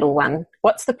one little one.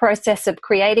 What's the process of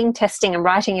creating, testing, and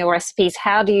writing your recipes?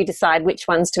 How do you decide which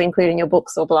ones to include in your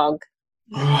books or blog?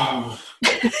 Oh.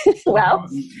 Well,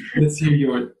 let's hear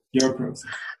your process.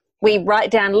 We write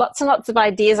down lots and lots of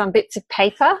ideas on bits of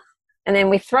paper, and then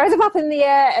we throw them up in the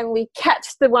air and we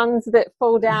catch the ones that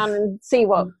fall down and see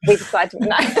what we decide to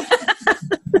know.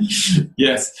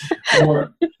 Yes.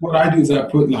 Or what I do is I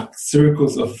put like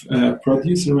circles of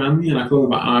produce around me, and I close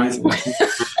my eyes, and I think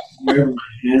wherever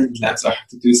my hand lands, I have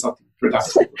to do something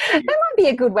productive. That might be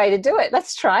a good way to do it.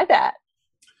 Let's try that.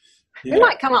 Yeah. We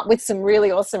might come up with some really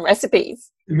awesome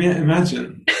recipes.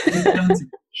 Imagine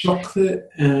chocolate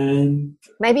and...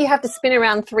 Maybe you have to spin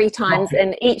around 3 times,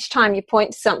 and each time you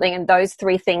point to something, and those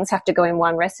 3 things have to go in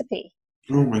one recipe.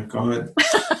 Oh my God.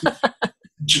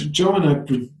 Jo and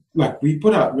I, we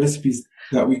put out recipes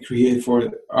that we create for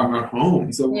our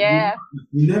home. So we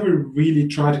never really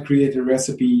try to create a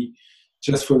recipe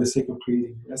just for the sake of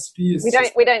creating a recipe.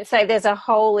 We don't say there's a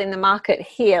hole in the market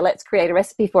here, let's create a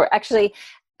recipe for it. Actually,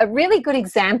 a really good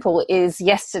example is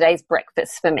yesterday's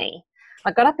breakfast for me.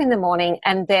 I got up in the morning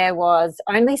and there was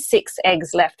only 6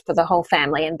 eggs left for the whole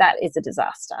family, and that is a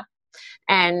disaster.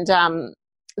 And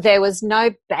there was no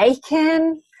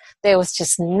bacon. There was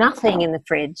just nothing in the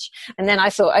fridge. And then I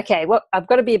thought, okay, well, I've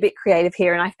got to be a bit creative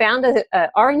here. And I found an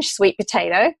orange sweet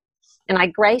potato, and I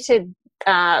grated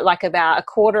about a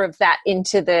quarter of that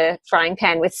into the frying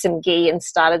pan with some ghee and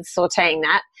started sauteing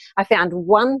that. I found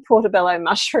 1 portobello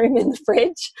mushroom in the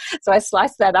fridge, so I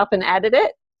sliced that up and added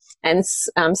it and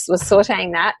was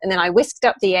sauteing that. And then I whisked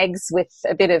up the eggs with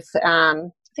a bit of,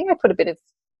 I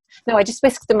just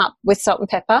whisked them up with salt and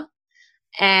pepper.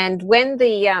 And when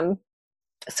the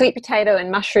sweet potato and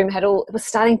mushroom it was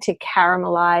starting to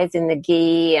caramelize in the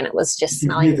ghee, and it was just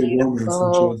smelling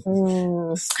beautiful.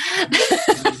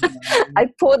 I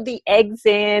poured the eggs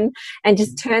in and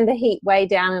just turned the heat way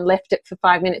down and left it for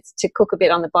 5 minutes to cook a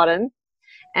bit on the bottom.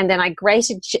 And then I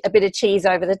grated a bit of cheese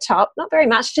over the top, not very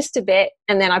much, just a bit.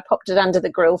 And then I popped it under the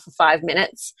grill for 5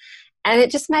 minutes. And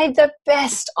it just made the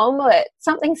best omelette,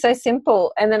 something so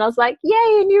simple. And then I was like,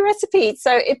 yay, a new recipe.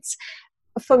 So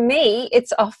for me,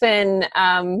 it's often,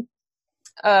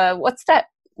 what's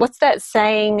that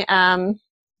saying? No,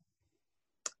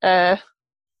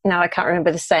 I can't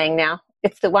remember the saying now.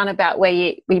 It's the one about where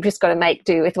you've just got to make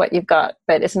do with what you've got,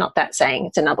 but it's not that saying.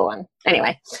 It's another one.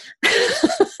 Anyway,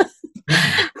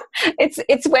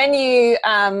 it's when you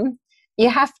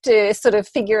have to sort of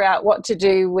figure out what to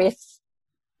do with,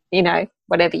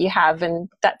 whatever you have, and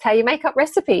that's how you make up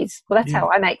recipes. Well, that's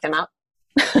how I make them up.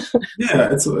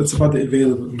 Yeah, it's about the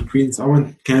available ingredients. I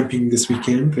went camping this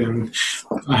weekend, and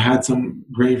I had some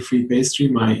grain-free pastry,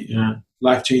 my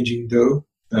life-changing dough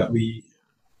that we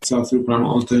sell through Prime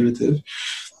Alternative,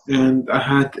 and I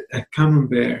had a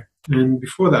camembert. And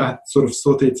before that, I had sort of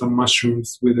sauteed some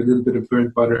mushrooms with a little bit of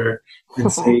burnt butter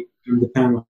and steak, and the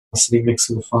pan was sitting next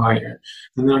to the fire.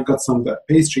 And then I got some of that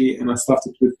pastry, and I stuffed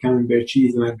it with camembert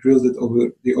cheese, and I grilled it over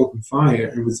the open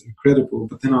fire. It was incredible.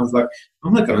 But then I was like,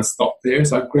 I'm not going to stop there.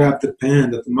 So I grabbed the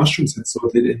pan that the mushrooms had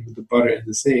sauteed in with the butter and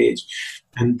the sage,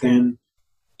 and then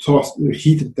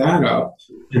heated that up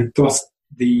and tossed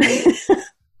the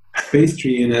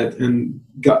pastry in it, and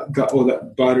got all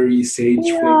that buttery sage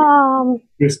flavor,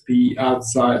 crispy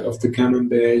outside of the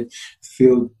camembert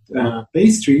filled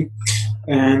pastry.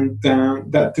 And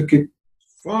that took it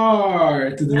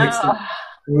far to the next step.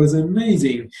 It was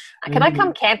amazing. Can I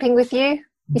come camping with you?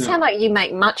 You sound like you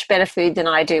make much better food than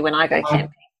I do when I go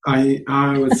camping. I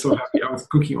was so happy. I was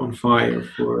cooking on fire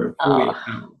for 48 hours.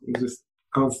 It was just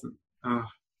constant.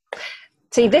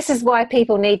 See, this is why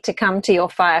people need to come to your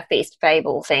Fire Feast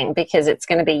Fable thing, because it's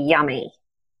going to be yummy.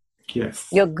 Yes.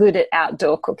 You're good at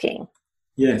outdoor cooking.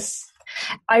 Yes.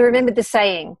 I remembered the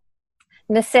saying,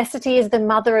 necessity is the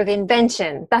mother of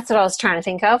invention. That's what I was trying to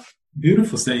think of.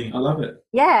 Beautiful saying. I love it.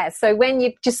 Yeah. So when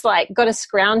you've just got to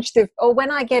scrounge through, or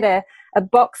when I get a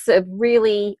box of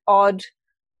really odd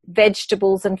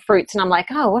vegetables and fruits and I'm like,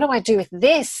 oh, what do I do with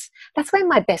this? That's when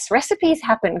my best recipes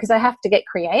happen, because I have to get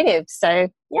creative. So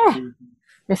yeah,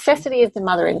 necessity is the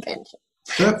mother of invention.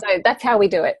 So that's how we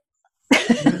do it.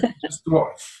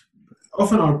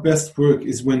 Often our best work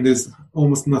is when there's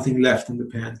almost nothing left in the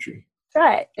pantry.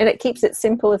 Right. And it keeps it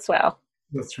simple as well.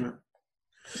 That's right.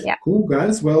 Yeah. Cool,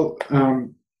 guys. Well,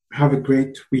 have a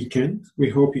great weekend. We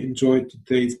hope you enjoyed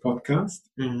today's podcast.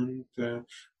 And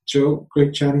Jo,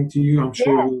 great chatting to you. I'm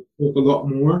sure we'll talk a lot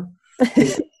more.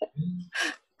 I'm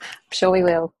sure we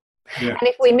will. Yeah. And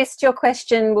if we missed your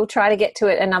question, we'll try to get to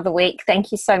it another week.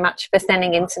 Thank you so much for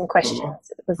sending in some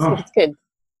questions. It was good.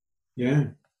 Yeah.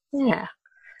 Yeah.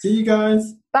 See you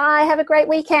guys. Bye. Have a great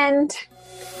weekend.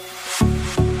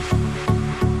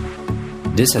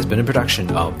 This has been a production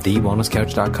of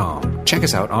TheWellnessCouch.com. Check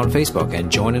us out on Facebook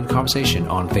and join in the conversation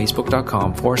on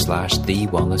Facebook.com/The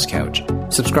Wellness Couch.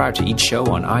 Subscribe to each show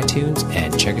on iTunes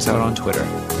and check us out on Twitter.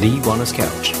 The Wellness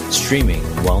Couch, streaming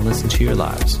wellness into your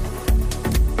lives.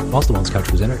 Whilst the Wellness Couch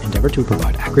presenter endeavor to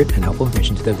provide accurate and helpful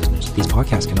information to their listeners, these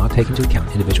podcasts cannot take into account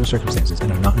individual circumstances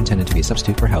and are not intended to be a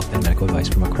substitute for health and medical advice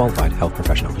from a qualified health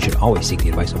professional. You should always seek the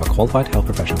advice of a qualified health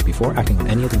professional before acting on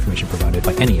any of the information provided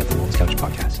by any of the Wellness Couch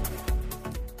podcasts.